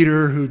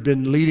 leader who'd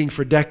been leading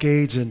for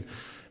decades and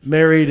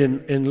married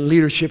and in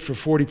leadership for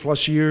 40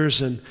 plus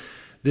years. And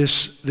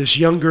this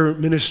younger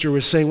minister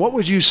was saying, what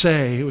would you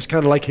say? It was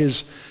kind of like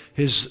his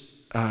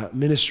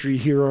ministry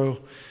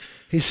hero.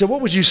 He said, what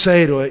would you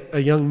say to a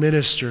young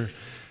minister?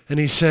 And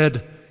he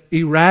said,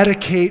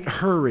 eradicate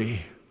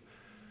hurry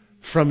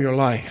from your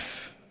life.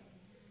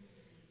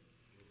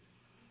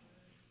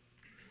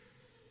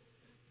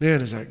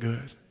 Man, is that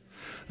good.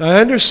 Now, I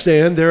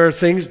understand there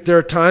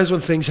are times when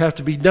things have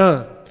to be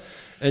done.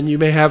 And you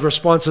may have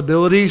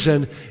responsibilities,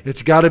 and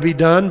it's got to be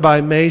done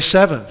by May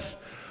 7th.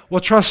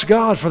 Well, trust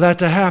God for that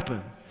to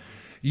happen.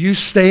 You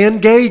stay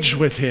engaged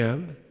with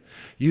him.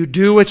 You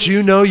do what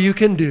you know you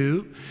can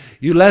do.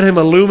 You let him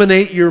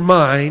illuminate your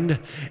mind,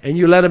 and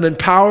you let him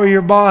empower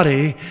your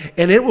body,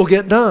 and it will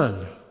get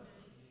done.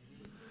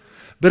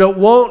 But it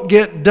won't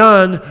get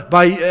done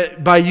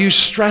by you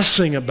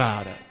stressing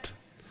about it,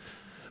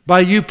 by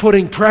you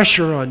putting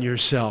pressure on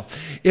yourself.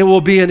 It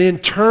will be an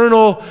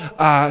internal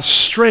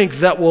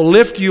strength that will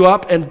lift you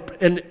up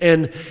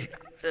and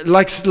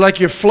like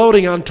you're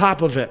floating on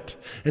top of it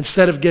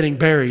instead of getting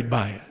buried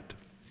by it.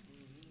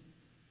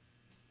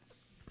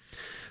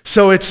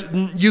 So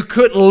you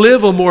couldn't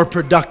live a more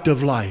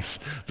productive life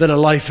than a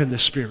life in the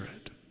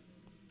Spirit.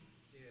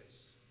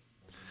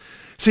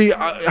 See,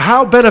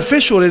 how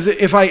beneficial it is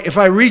if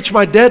I reach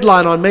my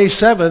deadline on May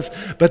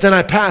 7th, but then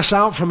I pass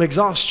out from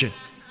exhaustion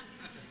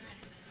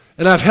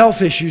and I have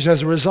health issues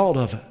as a result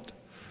of it.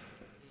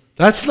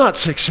 That's not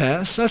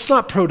success. That's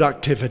not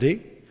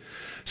productivity.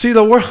 See,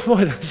 the world,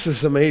 boy, this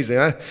is amazing.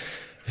 I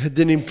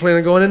didn't even plan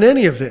on going into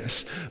any of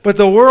this. But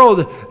the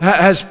world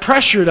has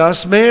pressured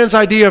us. Man's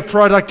idea of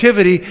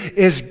productivity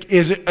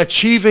is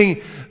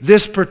achieving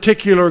this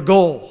particular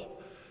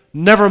goal.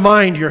 Never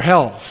mind your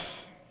health.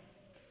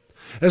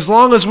 As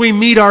long as we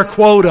meet our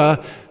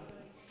quota,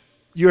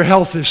 your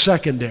health is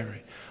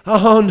secondary.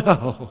 Oh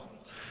no,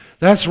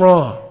 that's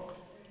wrong.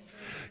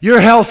 Your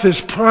health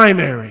is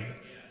primary.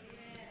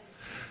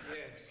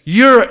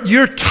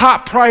 You're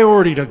top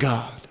priority to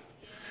God.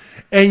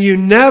 And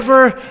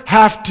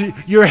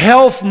your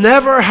health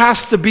never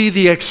has to be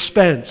the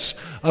expense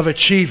of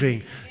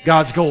achieving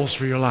God's goals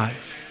for your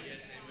life.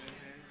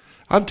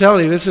 I'm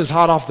telling you, this is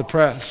hot off the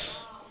press.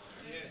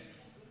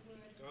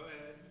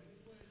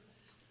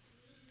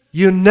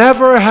 You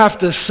never have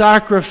to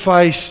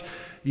sacrifice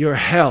your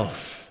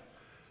health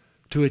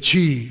to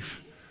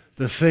achieve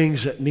the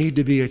things that need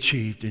to be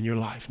achieved in your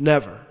life.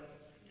 Never.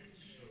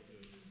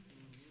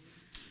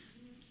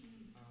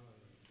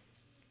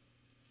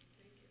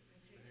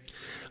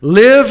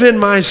 Live in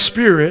my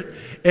Spirit,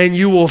 and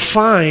you will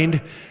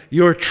find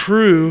your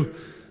true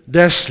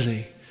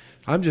destiny.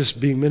 I'm just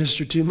being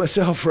ministered to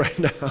myself right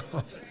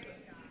now.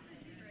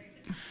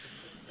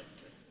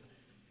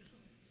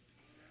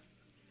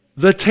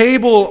 The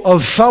table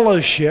of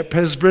fellowship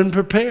has been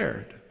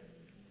prepared.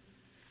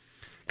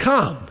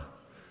 Come,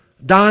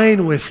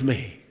 dine with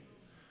me,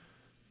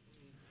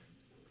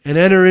 and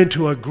enter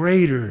into a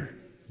greater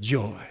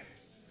joy.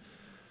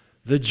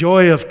 The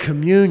joy of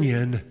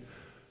communion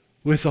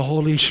with the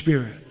Holy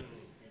Spirit.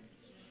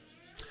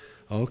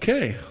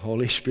 Okay,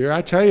 Holy Spirit,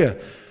 I tell you,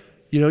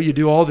 you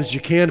do all that you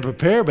can to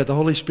prepare, but the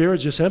Holy Spirit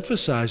is just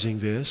emphasizing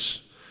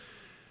this.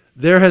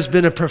 There has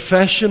been a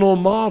professional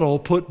model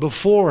put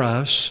before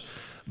us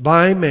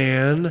by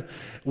man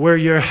where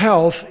your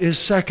health is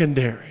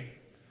secondary.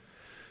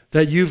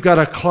 That you've got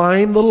to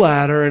climb the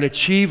ladder and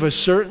achieve a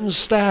certain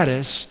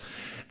status,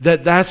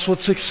 that's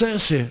what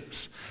success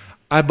is.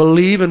 I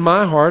believe in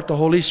my heart the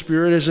Holy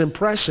Spirit is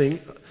impressing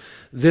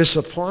this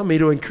upon me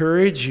to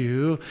encourage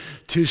you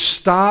to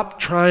stop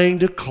trying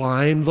to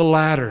climb the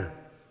ladder.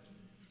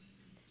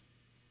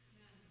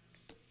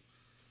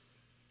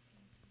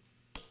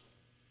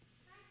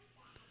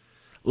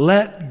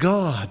 Let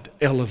God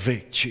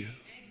elevate you.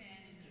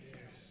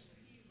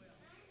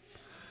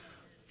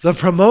 The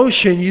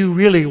promotion you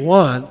really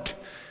want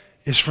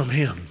is from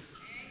Him.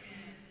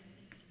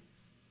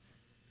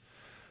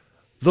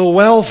 The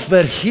wealth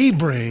that He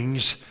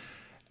brings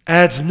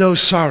adds no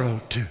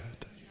sorrow to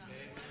it.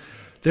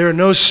 There are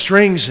no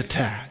strings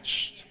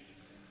attached.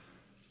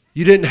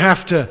 You didn't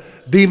have to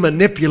be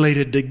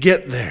manipulated to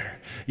get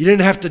there. You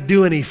didn't have to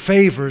do any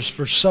favors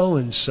for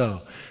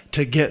so-and-so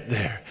to get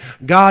there.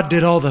 God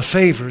did all the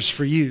favors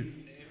for you.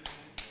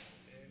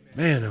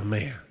 Man, oh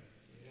man.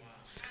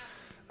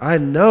 I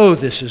know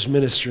this is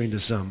ministering to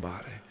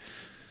somebody.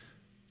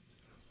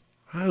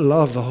 I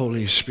love the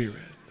Holy Spirit.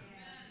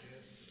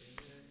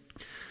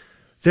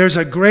 There's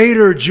a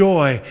greater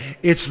joy.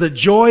 It's the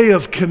joy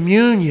of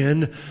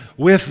communion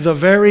with the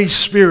very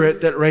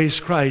Spirit that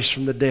raised Christ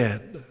from the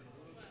dead.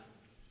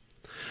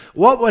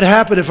 What would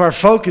happen if our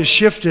focus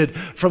shifted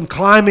from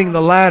climbing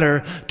the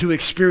ladder to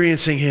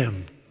experiencing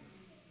Him?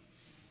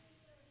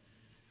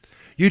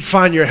 You'd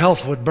find your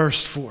health would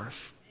burst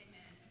forth.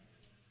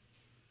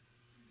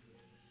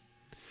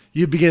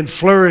 You'd begin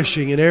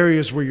flourishing in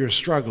areas where you're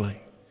struggling.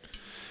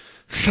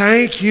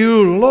 Thank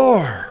you,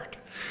 Lord.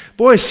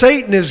 Boy,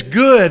 Satan is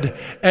good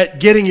at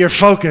getting your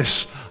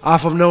focus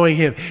off of knowing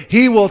Him.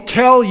 He will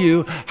tell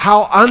you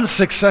how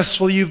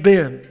unsuccessful you've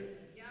been.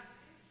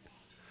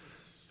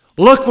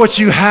 Look what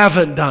you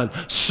haven't done.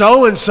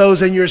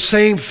 So-and-so's in your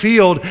same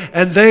field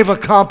and they've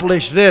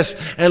accomplished this.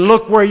 And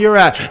look where you're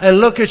at. And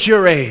look at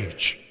your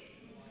age.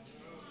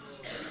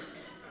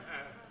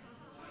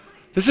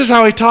 This is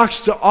how he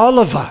talks to all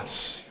of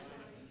us.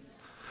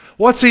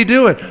 What's he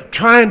doing?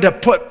 Trying to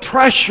put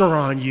pressure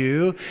on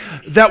you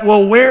that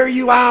will wear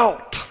you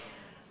out.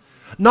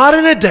 Not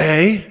in a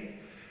day.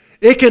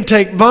 It can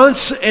take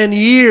months and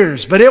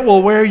years, but it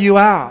will wear you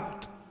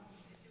out.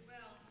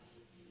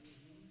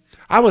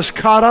 I was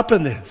caught up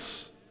in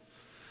this.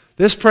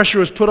 This pressure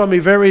was put on me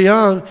very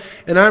young,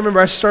 and I remember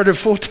I started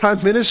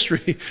full-time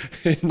ministry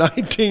in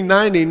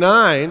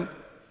 1999.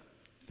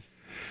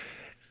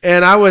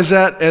 And I was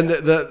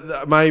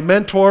my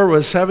mentor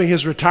was having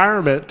his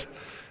retirement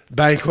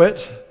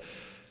banquet.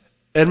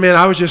 And man,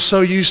 I was just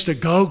so used to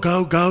go.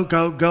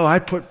 I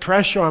put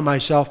pressure on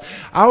myself.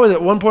 I was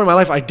at one point in my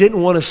life, I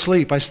didn't want to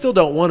sleep. I still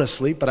don't want to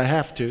sleep, but I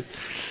have to.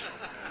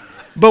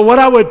 But what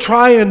I would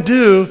try and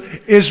do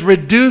is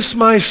reduce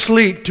my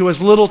sleep to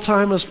as little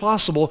time as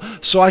possible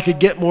so I could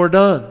get more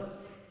done.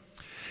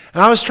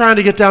 And I was trying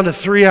to get down to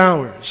 3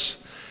 hours.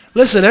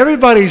 Listen,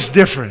 everybody's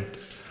different.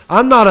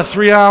 I'm not a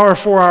 3-hour,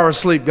 4-hour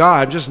sleep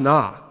guy. I'm just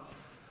not.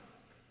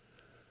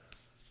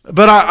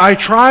 But I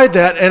tried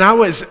that, and I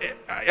was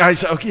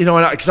okay,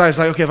 because I was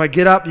like, okay, if I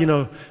get up,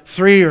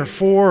 3 or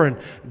 4 and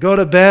go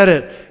to bed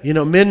at,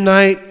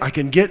 midnight, I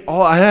can get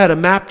I had it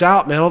mapped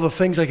out, man, all the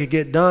things I could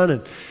get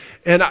done.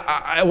 And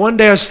one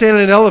day I was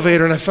standing in an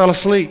elevator and I fell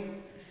asleep.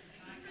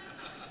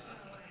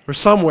 Or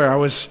somewhere I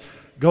was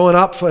going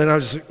up and I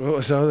was,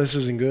 so this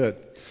isn't good.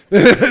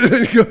 This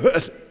isn't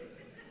good.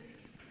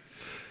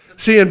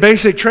 See, in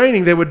basic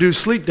training, they would do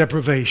sleep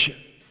deprivation.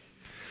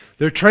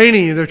 They're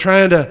training you. They're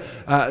trying to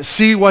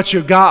see what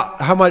you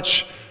got, how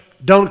much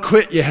don't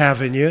quit you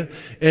have in you.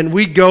 And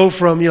we go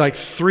from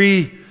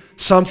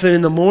 3-something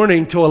in the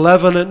morning to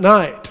 11 at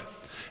night.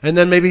 And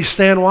then maybe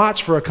stand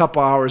watch for a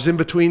couple hours in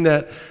between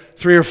that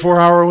 3 or 4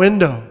 hour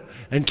window.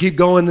 And keep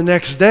going the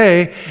next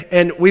day.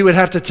 And we would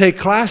have to take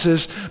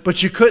classes,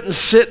 but you couldn't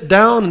sit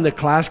down in the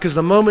class because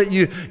the moment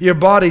your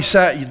body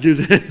sat, you do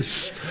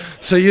this.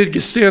 So you'd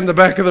stand in the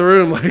back of the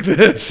room like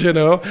this,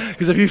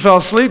 because if you fell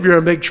asleep, you're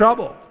in big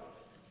trouble.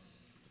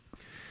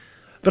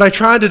 But I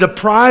tried to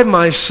deprive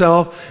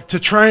myself to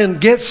try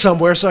and get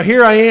somewhere. So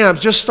here I am,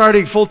 just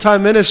starting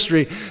full-time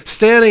ministry,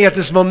 standing at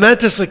this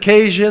momentous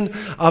occasion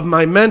of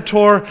my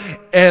mentor,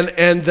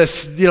 and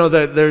this,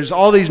 there's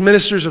all these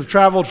ministers have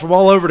traveled from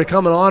all over to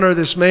come and honor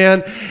this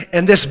man,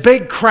 and this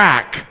big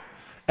crack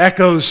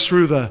echoes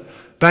through the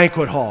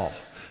banquet hall.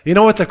 You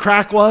know what the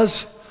crack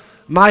was?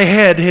 My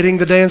head hitting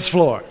the dance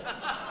floor.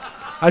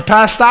 I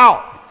passed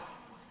out.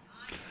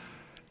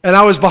 And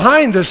I was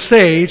behind the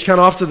stage, kind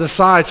of off to the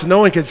side, so no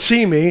one could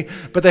see me,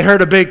 but they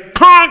heard a big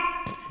conk.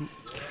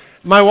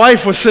 My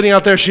wife was sitting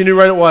out there. She knew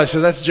right it was, so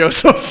that's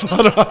Joseph.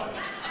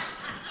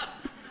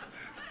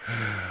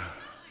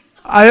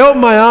 I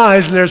opened my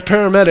eyes, and there's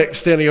paramedics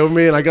standing over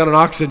me, and I got an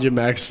oxygen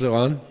mask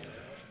on.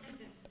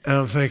 And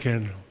I'm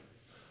thinking,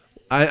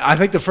 I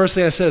think the first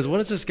thing I said is,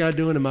 what is this guy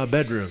doing in my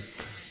bedroom?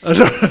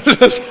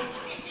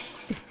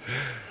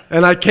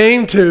 And I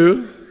came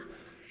to,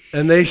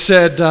 and they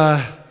said,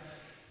 are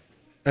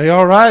you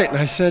all right? And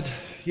I said,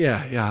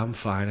 yeah, I'm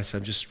fine. I said,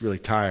 I'm just really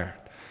tired.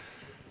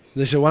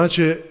 And they said,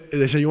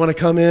 they said, you want to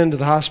come into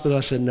the hospital?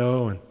 I said,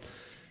 no. And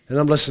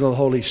I'm listening to the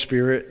Holy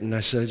Spirit, and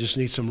I said, I just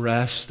need some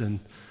rest. And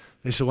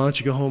they said, why don't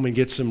you go home and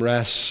get some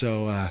rest?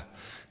 So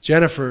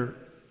Jennifer,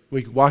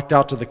 we walked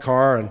out to the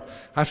car, and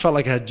I felt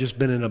like I had just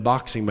been in a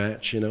boxing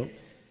match, And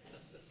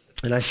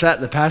I sat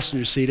in the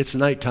passenger seat. It's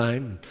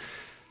nighttime.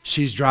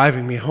 She's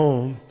driving me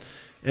home.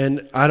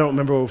 And I don't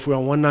remember if we were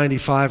on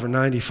 195 or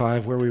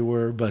 95 where we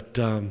were, but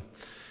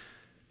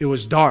it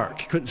was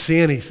dark. Couldn't see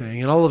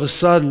anything. And all of a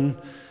sudden,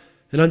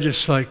 and I'm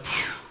just like,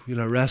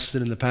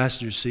 resting in the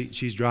passenger seat.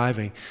 She's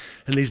driving.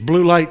 And these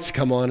blue lights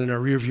come on in our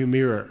rearview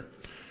mirror.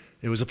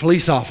 It was a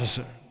police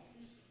officer.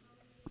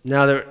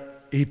 Now,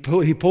 he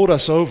pulled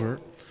us over.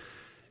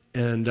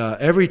 And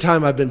every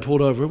time I've been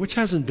pulled over, which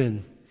hasn't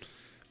been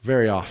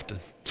very often.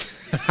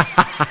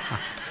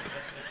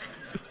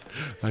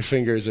 My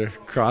fingers are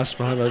crossed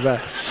behind my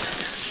back.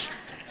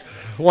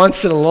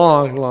 Once in a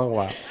long, long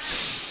while.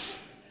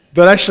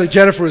 But actually,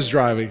 Jennifer was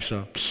driving,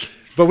 so.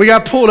 But we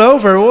got pulled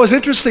over. What was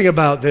interesting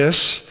about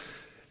this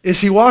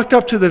is he walked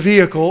up to the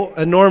vehicle,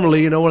 and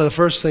normally, one of the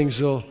first things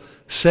he'll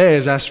say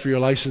is ask for your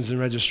license and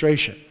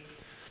registration.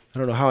 I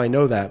don't know how I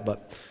know that,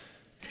 but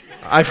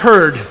I've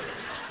heard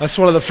that's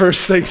one of the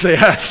first things they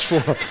ask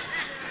for.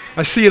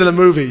 I see it in the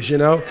movies,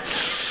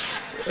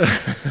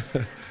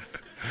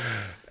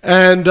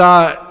 And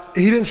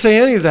he didn't say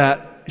any of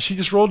that. She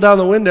just rolled down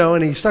the window,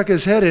 and he stuck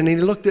his head in, and he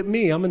looked at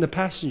me. I'm in the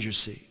passenger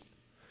seat.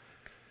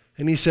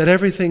 And he said,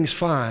 everything's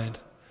fine.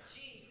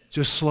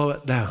 Just slow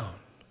it down.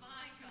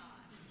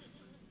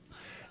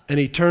 And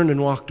he turned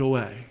and walked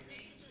away.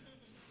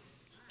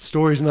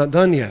 Story's not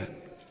done yet.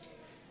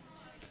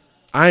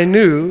 I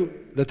knew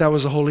that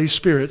was the Holy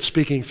Spirit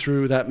speaking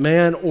through that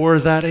man or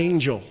that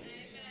angel.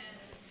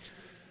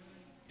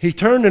 He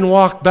turned and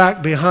walked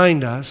back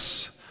behind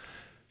us.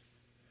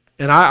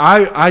 And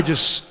I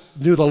just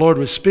knew the Lord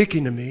was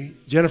speaking to me.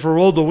 Jennifer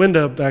rolled the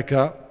window back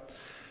up.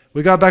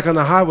 We got back on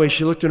the highway.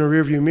 She looked in her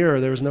rearview mirror.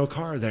 There was no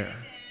car there.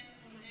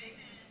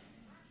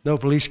 No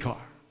police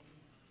car.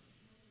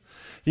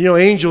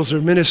 Angels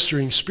are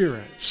ministering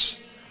spirits.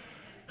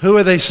 Who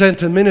are they sent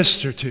to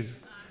minister to?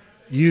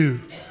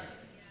 You.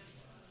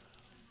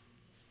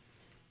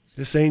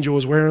 This angel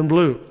was wearing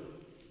blue.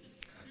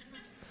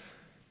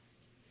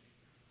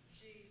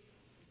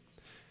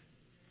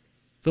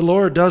 The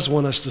Lord does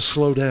want us to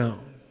slow down.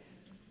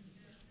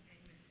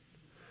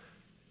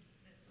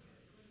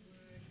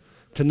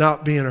 To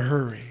not be in a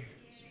hurry.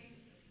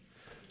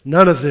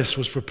 None of this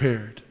was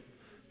prepared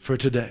for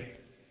today,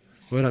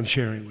 what I'm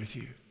sharing with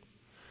you.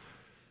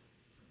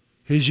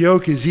 His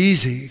yoke is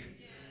easy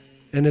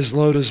and his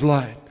load is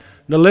light.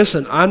 Now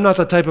listen, I'm not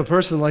the type of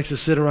person that likes to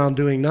sit around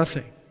doing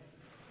nothing.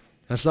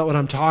 That's not what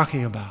I'm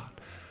talking about.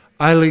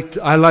 I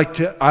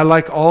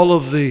like all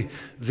of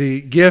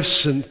the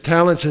gifts and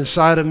talents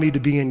inside of me to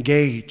be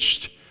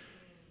engaged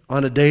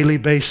on a daily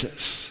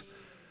basis.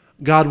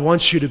 God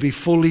wants you to be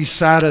fully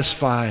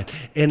satisfied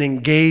and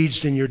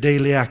engaged in your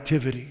daily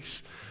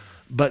activities,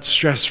 but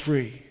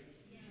stress-free.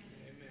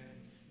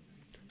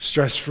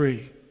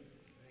 Stress-free.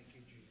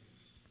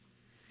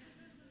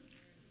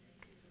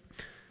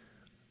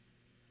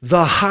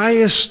 The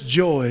highest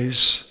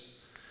joys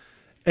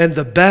and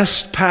the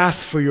best path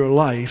for your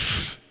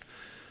life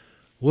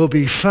will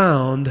be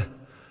found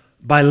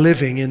by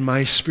living in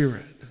my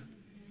Spirit.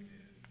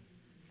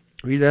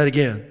 Read that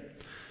again.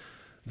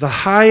 The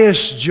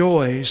highest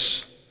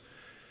joys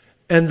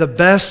and the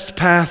best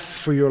path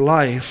for your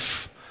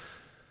life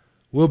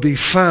will be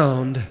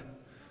found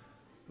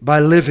by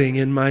living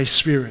in my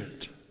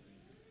Spirit.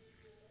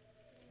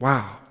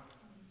 Wow.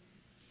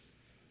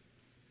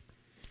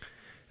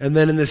 And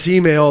then in this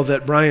email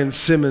that Brian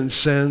Simmons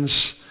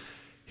sends,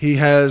 he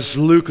has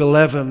Luke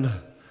 11,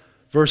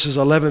 verses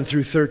 11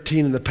 through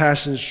 13 in the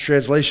Passion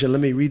Translation.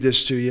 Let me read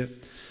this to you.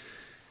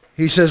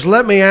 He says,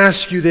 let me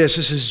ask you this.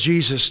 This is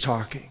Jesus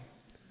talking.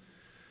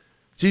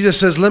 Jesus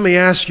says, let me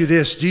ask you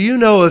this. Do you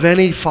know of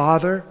any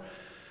father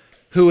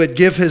who would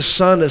give his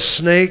son a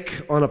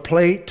snake on a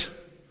plate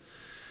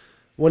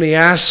when he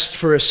asked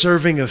for a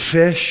serving of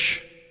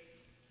fish?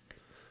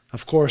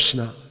 Of course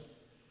not.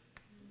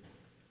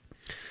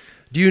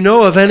 Do you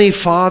know of any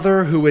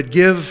father who would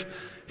give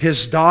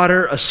his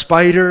daughter a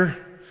spider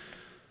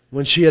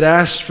when she had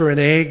asked for an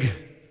egg?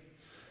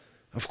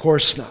 Of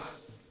course not.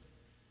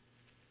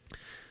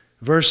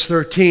 Verse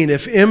 13,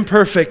 if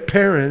imperfect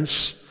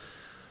parents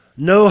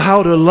know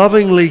how to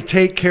lovingly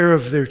take care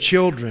of their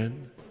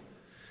children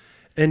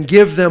and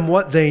give them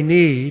what they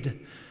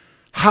need,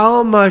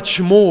 how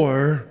much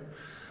more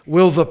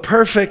will the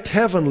perfect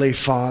Heavenly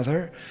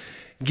Father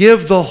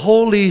give the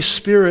Holy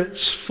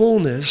Spirit's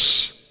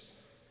fullness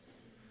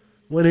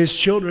when His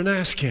children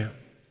ask Him?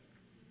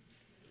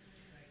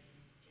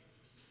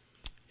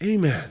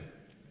 Amen.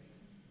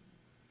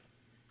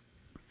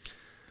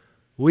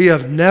 We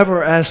have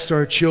never asked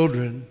our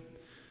children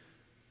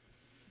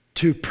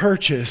to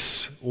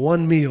purchase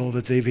one meal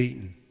that they've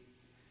eaten.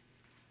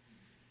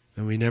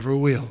 And we never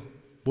will.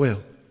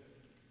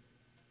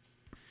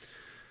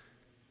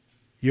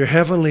 Your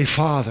Heavenly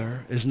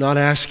Father is not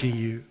asking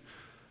you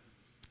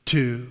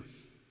to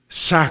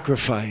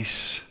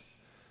sacrifice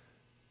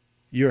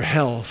your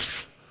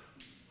health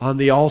on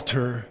the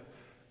altar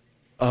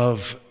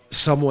of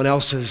someone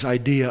else's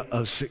idea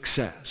of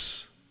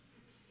success.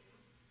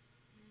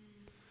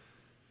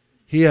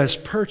 He has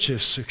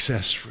purchased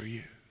success for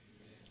you.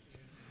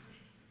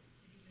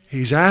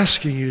 He's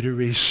asking you to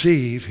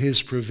receive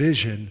His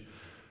provision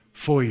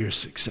for your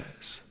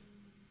success.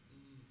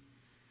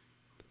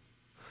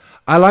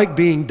 I like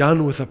being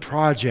done with a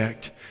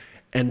project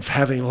and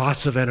having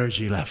lots of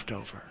energy left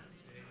over.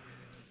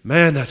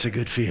 Man, that's a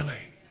good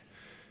feeling.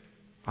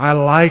 I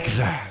like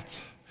that.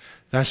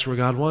 That's where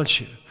God wants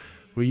you.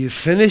 Where you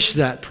finish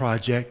that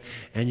project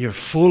and you're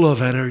full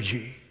of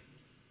energy.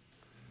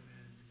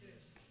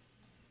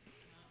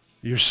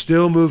 You're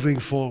still moving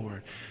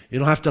forward. You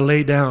don't have to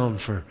lay down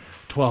for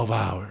 12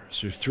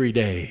 hours or 3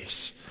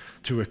 days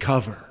to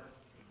recover.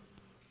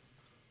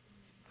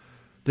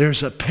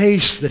 There's a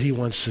pace that He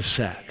wants to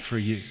set for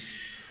you.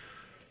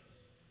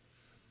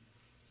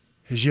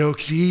 His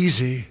yoke's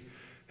easy,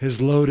 His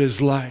load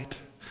is light.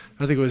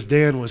 I think it was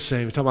Dan was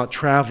saying, talking about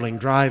traveling,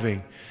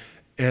 driving,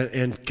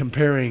 and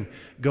comparing,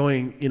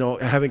 going,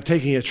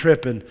 taking a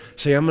trip and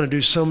say, I'm going to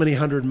do so many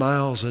 100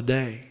 miles a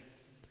day.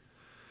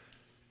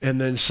 And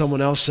then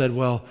someone else said,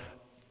 well,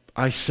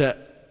 I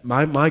set,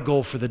 my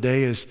goal for the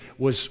day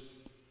was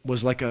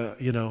like a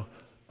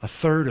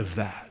third of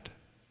that.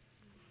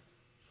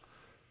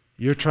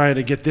 You're trying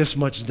to get this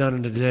much done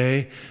in a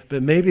day,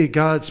 but maybe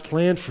God's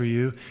plan for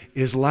you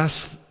is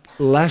less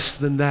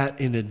than that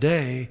in a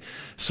day,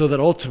 so that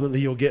ultimately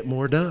you'll get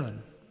more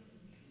done.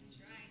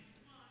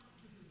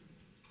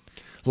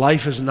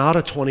 Life is not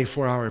a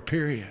 24-hour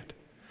period.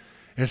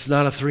 It's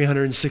not a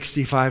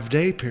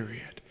 365-day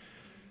period.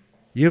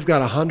 You've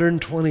got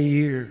 120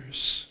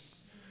 years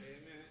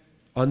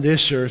on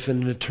this earth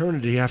and an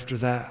eternity after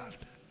that.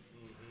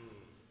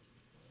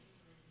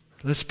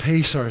 Let's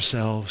pace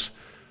ourselves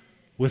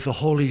with the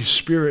Holy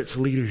Spirit's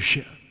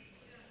leadership.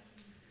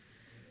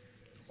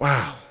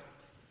 Wow.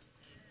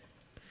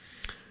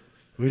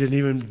 We didn't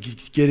even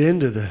get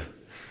into the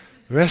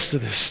rest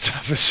of this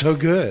stuff. It's so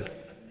good.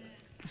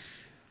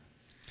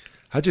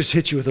 I just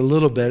hit you with a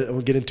little bit, and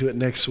we'll get into it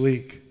next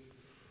week.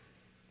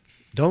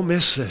 Don't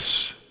miss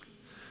this.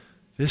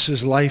 This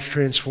is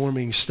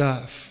life-transforming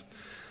stuff.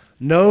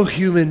 No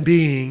human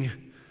being,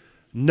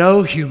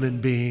 not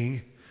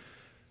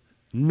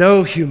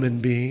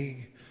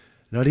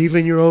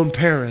even your own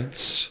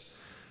parents,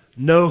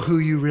 know who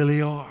you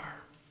really are.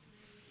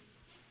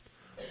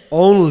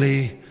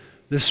 Only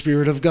the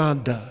Spirit of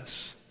God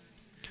does.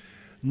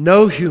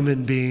 No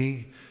human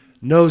being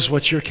knows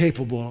what you're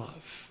capable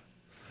of.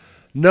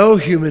 No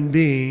human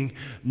being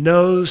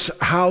knows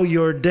how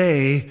your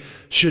day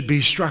should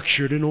be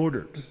structured and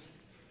ordered.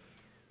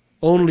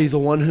 Only the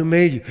one who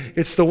made you.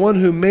 It's the one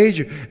who made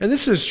you. And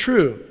this is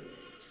true.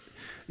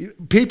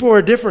 People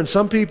are different.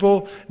 Some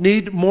people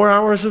need more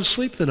hours of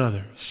sleep than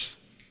others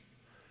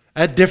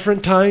at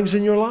different times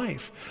in your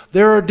life.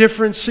 There are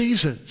different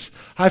seasons.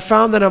 I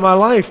found that in my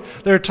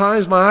life, there are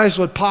times my eyes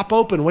would pop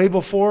open way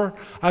before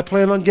I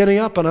plan on getting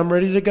up and I'm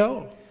ready to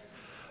go.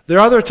 There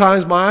are other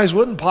times my eyes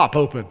wouldn't pop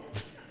open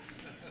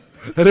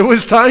and it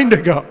was time to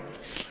go,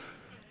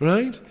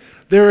 right?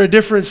 There are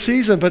different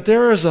seasons, but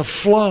there is a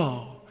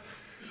flow.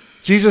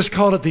 Jesus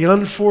called it the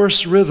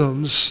unforced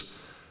rhythms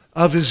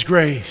of His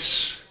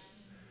grace.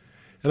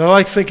 And I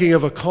like thinking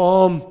of a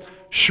calm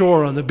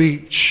shore on the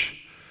beach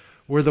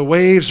where the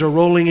waves are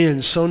rolling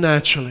in so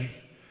naturally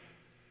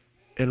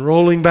and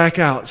rolling back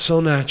out so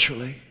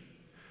naturally.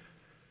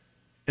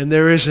 And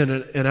there isn't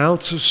an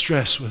ounce of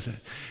stress with it.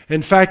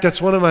 In fact,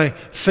 that's one of my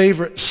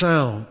favorite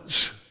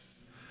sounds,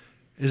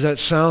 is that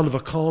sound of a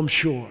calm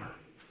shore.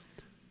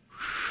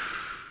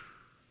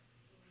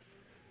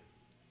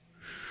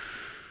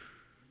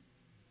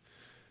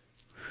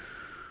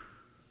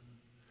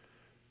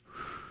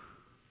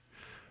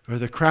 Or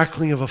the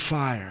crackling of a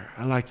fire.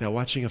 I like that,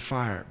 watching a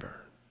fire burn.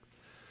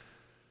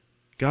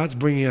 God's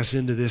bringing us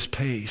into this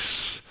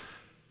pace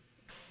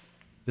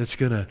that's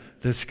gonna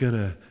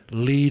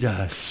lead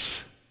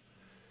us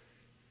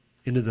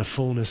into the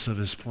fullness of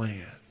His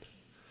plan.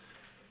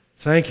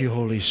 Thank you,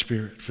 Holy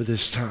Spirit, for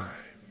this time.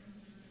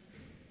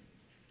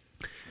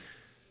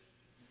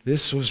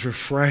 This was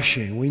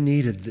refreshing. We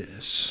needed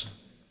this.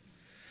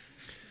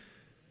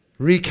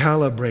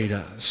 Recalibrate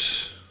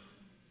us.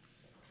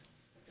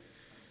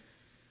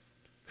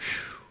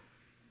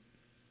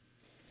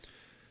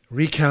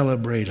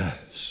 Recalibrate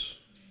us.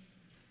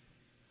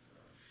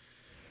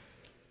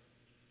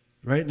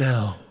 Right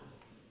now.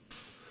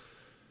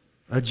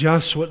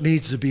 Adjust what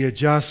needs to be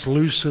adjusted,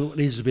 loosen what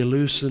needs to be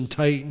loosened,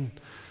 tighten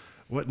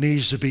what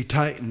needs to be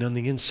tightened on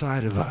the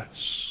inside of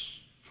us.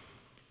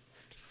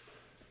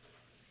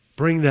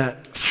 Bring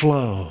that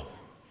flow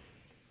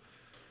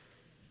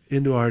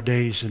into our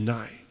days and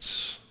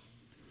nights.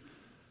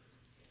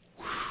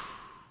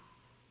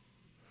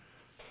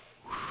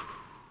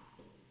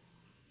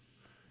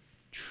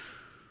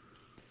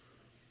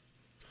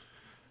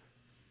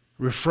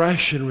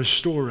 refresh and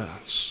restore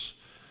us.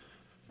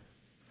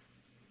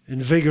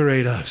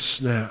 Invigorate us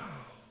now.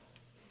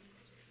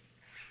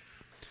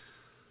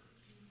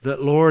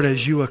 That, Lord,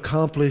 as you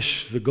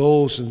accomplish the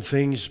goals and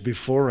things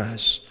before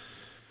us,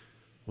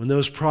 when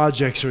those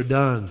projects are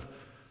done,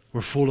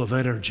 we're full of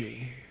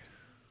energy.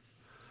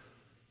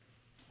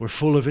 We're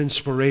full of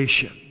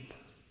inspiration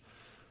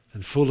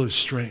and full of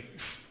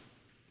strength.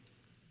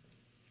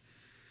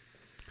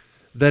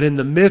 That in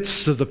the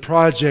midst of the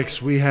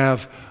projects we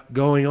have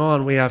going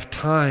on, we have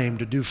time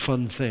to do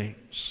fun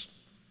things.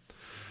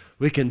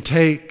 We can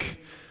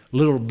take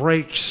little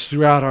breaks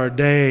throughout our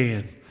day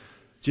and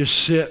just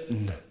sit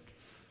and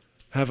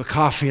have a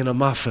coffee and a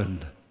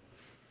muffin.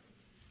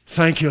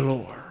 Thank you,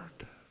 Lord,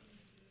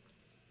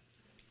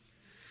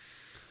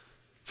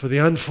 for the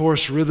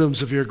unforced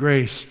rhythms of your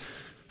grace,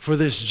 for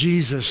this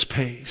Jesus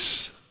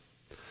pace,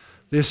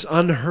 this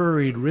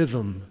unhurried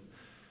rhythm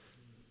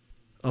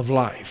of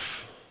life.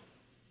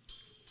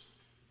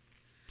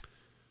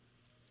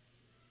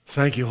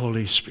 Thank you,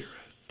 Holy Spirit.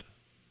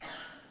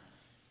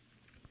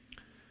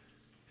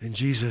 In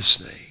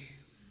Jesus' name.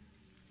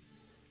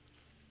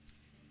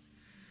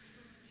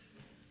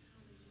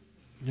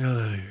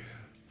 Hallelujah.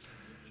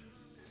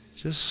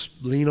 Just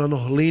lean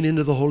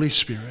into the Holy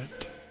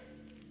Spirit.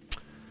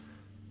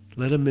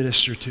 Let Him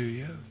minister to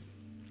you.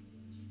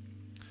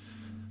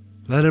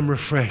 Let Him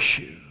refresh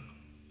you.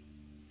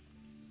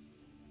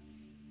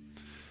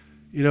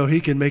 You know, He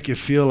can make you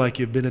feel like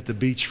you've been at the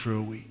beach for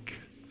a week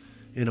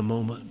in a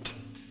moment.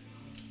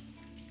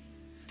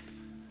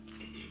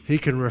 He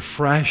can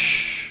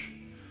refresh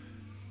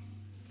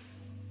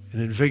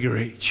and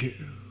invigorate you.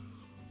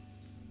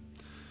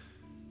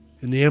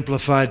 In the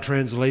Amplified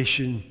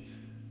Translation,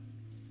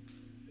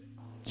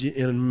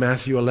 in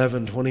Matthew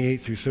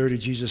 11:28-30,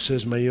 Jesus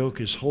says, "My yoke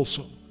is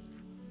wholesome,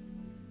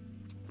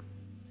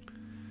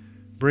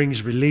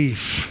 brings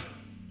relief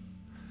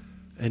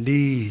and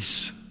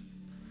ease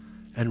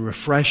and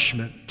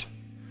refreshment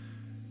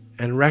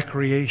and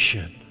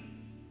recreation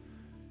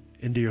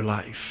into your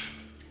life."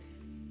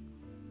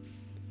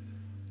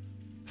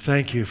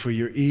 Thank you for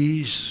your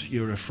ease,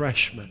 your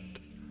refreshment,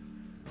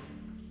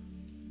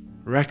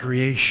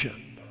 recreation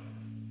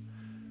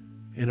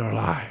in our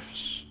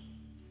lives.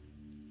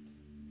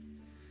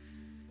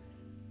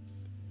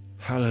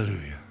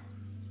 Hallelujah.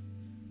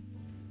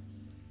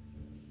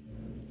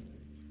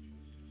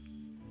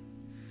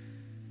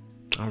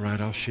 All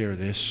right, I'll share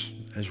this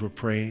as we're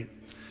praying.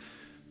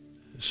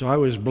 So I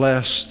was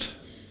blessed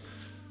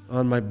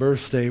on my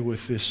birthday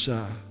with this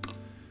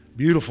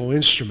beautiful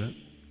instrument.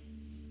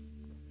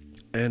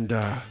 And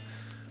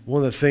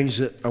one of the things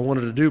that I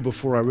wanted to do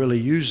before I really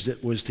used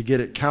it was to get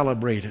it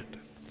calibrated.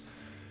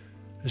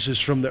 This is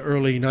from the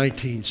early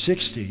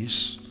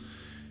 1960s.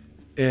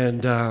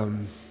 And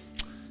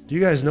do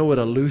you guys know what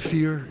a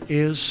luthier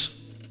is?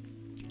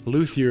 A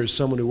luthier is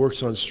someone who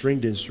works on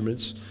stringed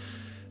instruments.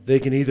 They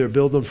can either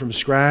build them from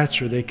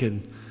scratch or they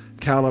can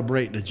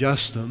calibrate and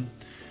adjust them.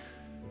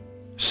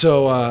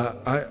 So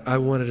I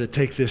wanted to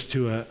take this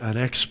to an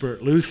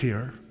expert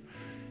luthier.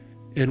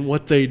 And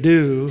what they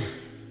do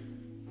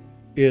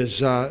is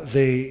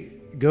they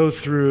go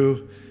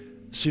through,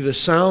 see, the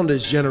sound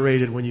is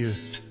generated when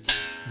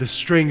the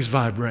strings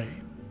vibrate.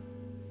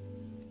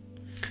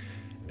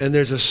 And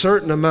there's a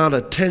certain amount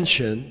of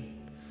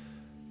tension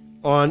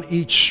on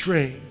each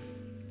string.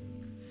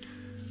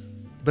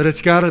 But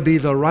it's got to be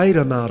the right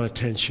amount of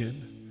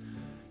tension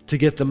to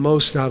get the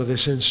most out of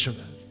this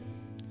instrument.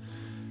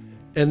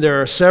 And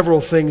there are several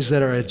things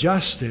that are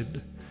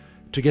adjusted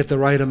to get the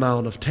right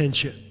amount of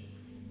tension.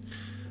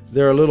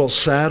 There are little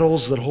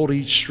saddles that hold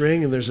each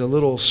string, and there's a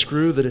little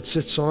screw that it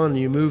sits on, and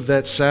you move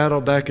that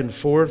saddle back and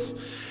forth.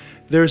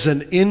 There's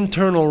an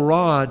internal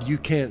rod you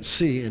can't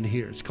see in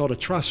here. It's called a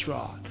truss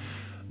rod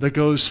that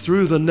goes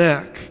through the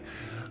neck,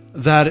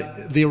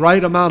 that the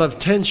right amount of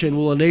tension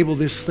will enable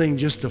this thing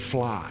just to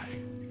fly.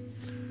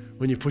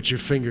 When you put your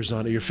fingers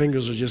on it, your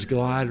fingers will just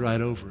glide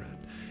right over it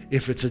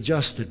if it's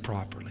adjusted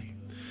properly.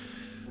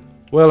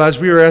 Well, as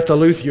we were at the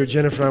luthier,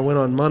 Jennifer and I went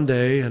on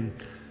Monday and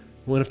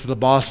went up to the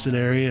Boston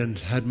area and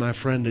had my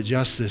friend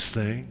adjust this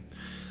thing.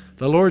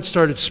 The Lord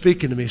started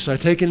speaking to me, so I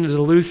take it into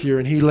the luthier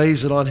and he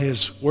lays it on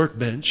his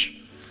workbench.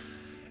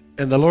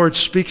 And the Lord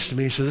speaks to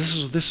me. He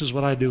says, this is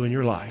what I do in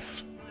your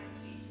life.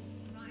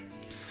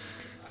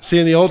 See,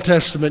 in the Old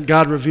Testament,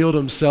 God revealed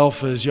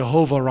Himself as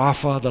Jehovah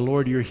Rapha, the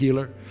Lord your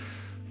healer.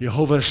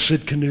 Jehovah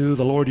Sidkenu,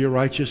 the Lord your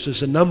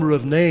righteousness, a number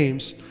of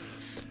names.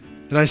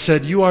 And I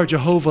said, you are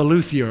Jehovah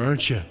Luthier,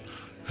 aren't you?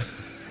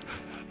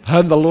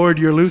 I'm the Lord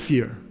your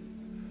luthier.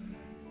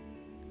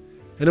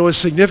 And it was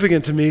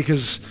significant to me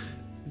because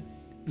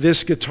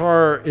this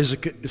guitar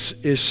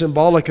is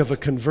symbolic of a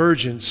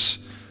convergence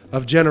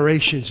of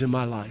generations in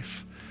my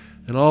life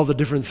and all the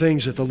different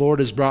things that the Lord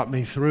has brought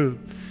me through.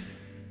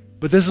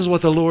 But this is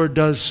what the Lord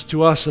does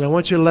to us, and I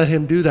want you to let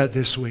Him do that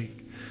this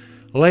week.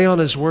 Lay on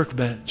His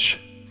workbench.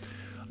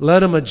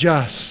 Let Him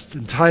adjust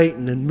and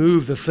tighten and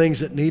move the things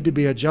that need to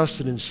be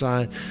adjusted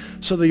inside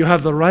so that you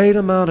have the right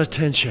amount of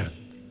tension.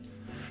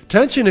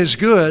 Tension is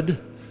good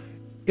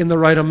in the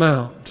right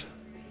amount.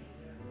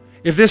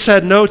 If this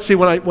had notes, see,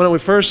 when we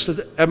first,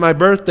 at my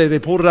birthday, they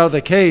pulled it out of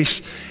the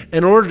case.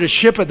 In order to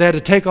ship it, they had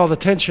to take all the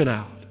tension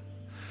out.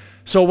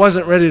 So it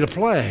wasn't ready to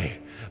play.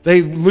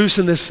 They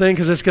loosened this thing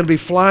because it's going to be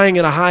flying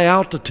at a high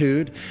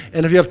altitude,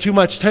 and if you have too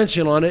much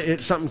tension on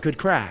it, something could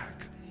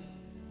crack.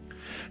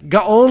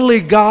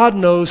 Only God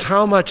knows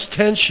how much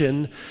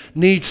tension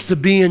needs to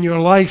be in your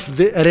life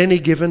at any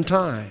given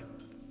time.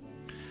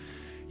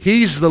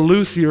 He's the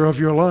luthier of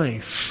your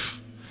life,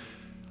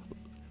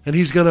 and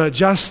He's going to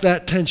adjust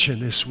that tension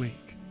this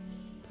week.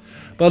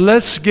 But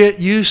let's get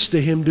used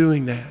to Him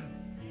doing that.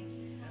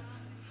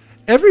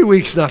 Every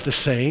week's not the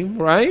same,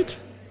 right?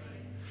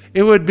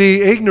 It would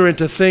be ignorant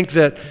to think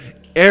that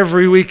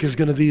every week is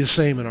going to be the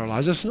same in our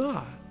lives. It's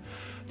not.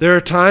 There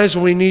are times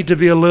when we need to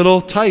be a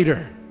little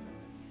tighter.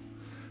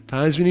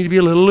 Times we need to be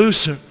a little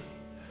looser.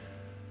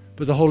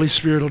 But the Holy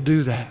Spirit will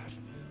do that.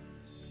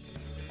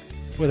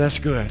 Well, that's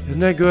good. Isn't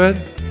that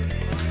good?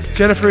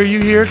 Jennifer, are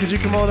you here? Could you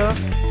come on up?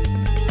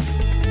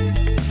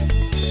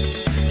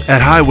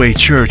 At Highway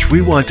Church,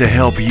 we want to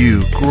help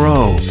you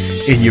grow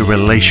in your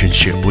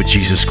relationship with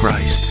Jesus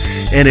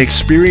Christ and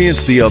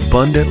experience the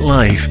abundant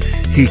life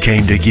He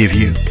came to give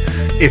you.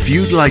 If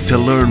you'd like to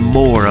learn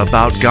more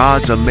about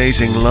God's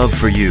amazing love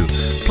for you,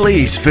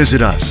 please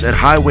visit us at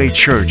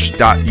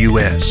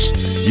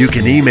highwaychurch.us. You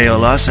can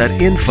email us at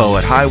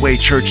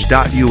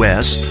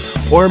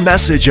info@highwaychurch.us or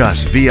message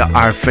us via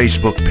our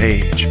Facebook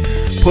page.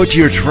 Put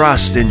your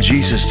trust in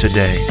Jesus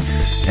today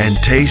and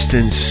taste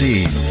and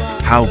see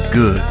how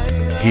good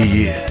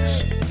He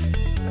is.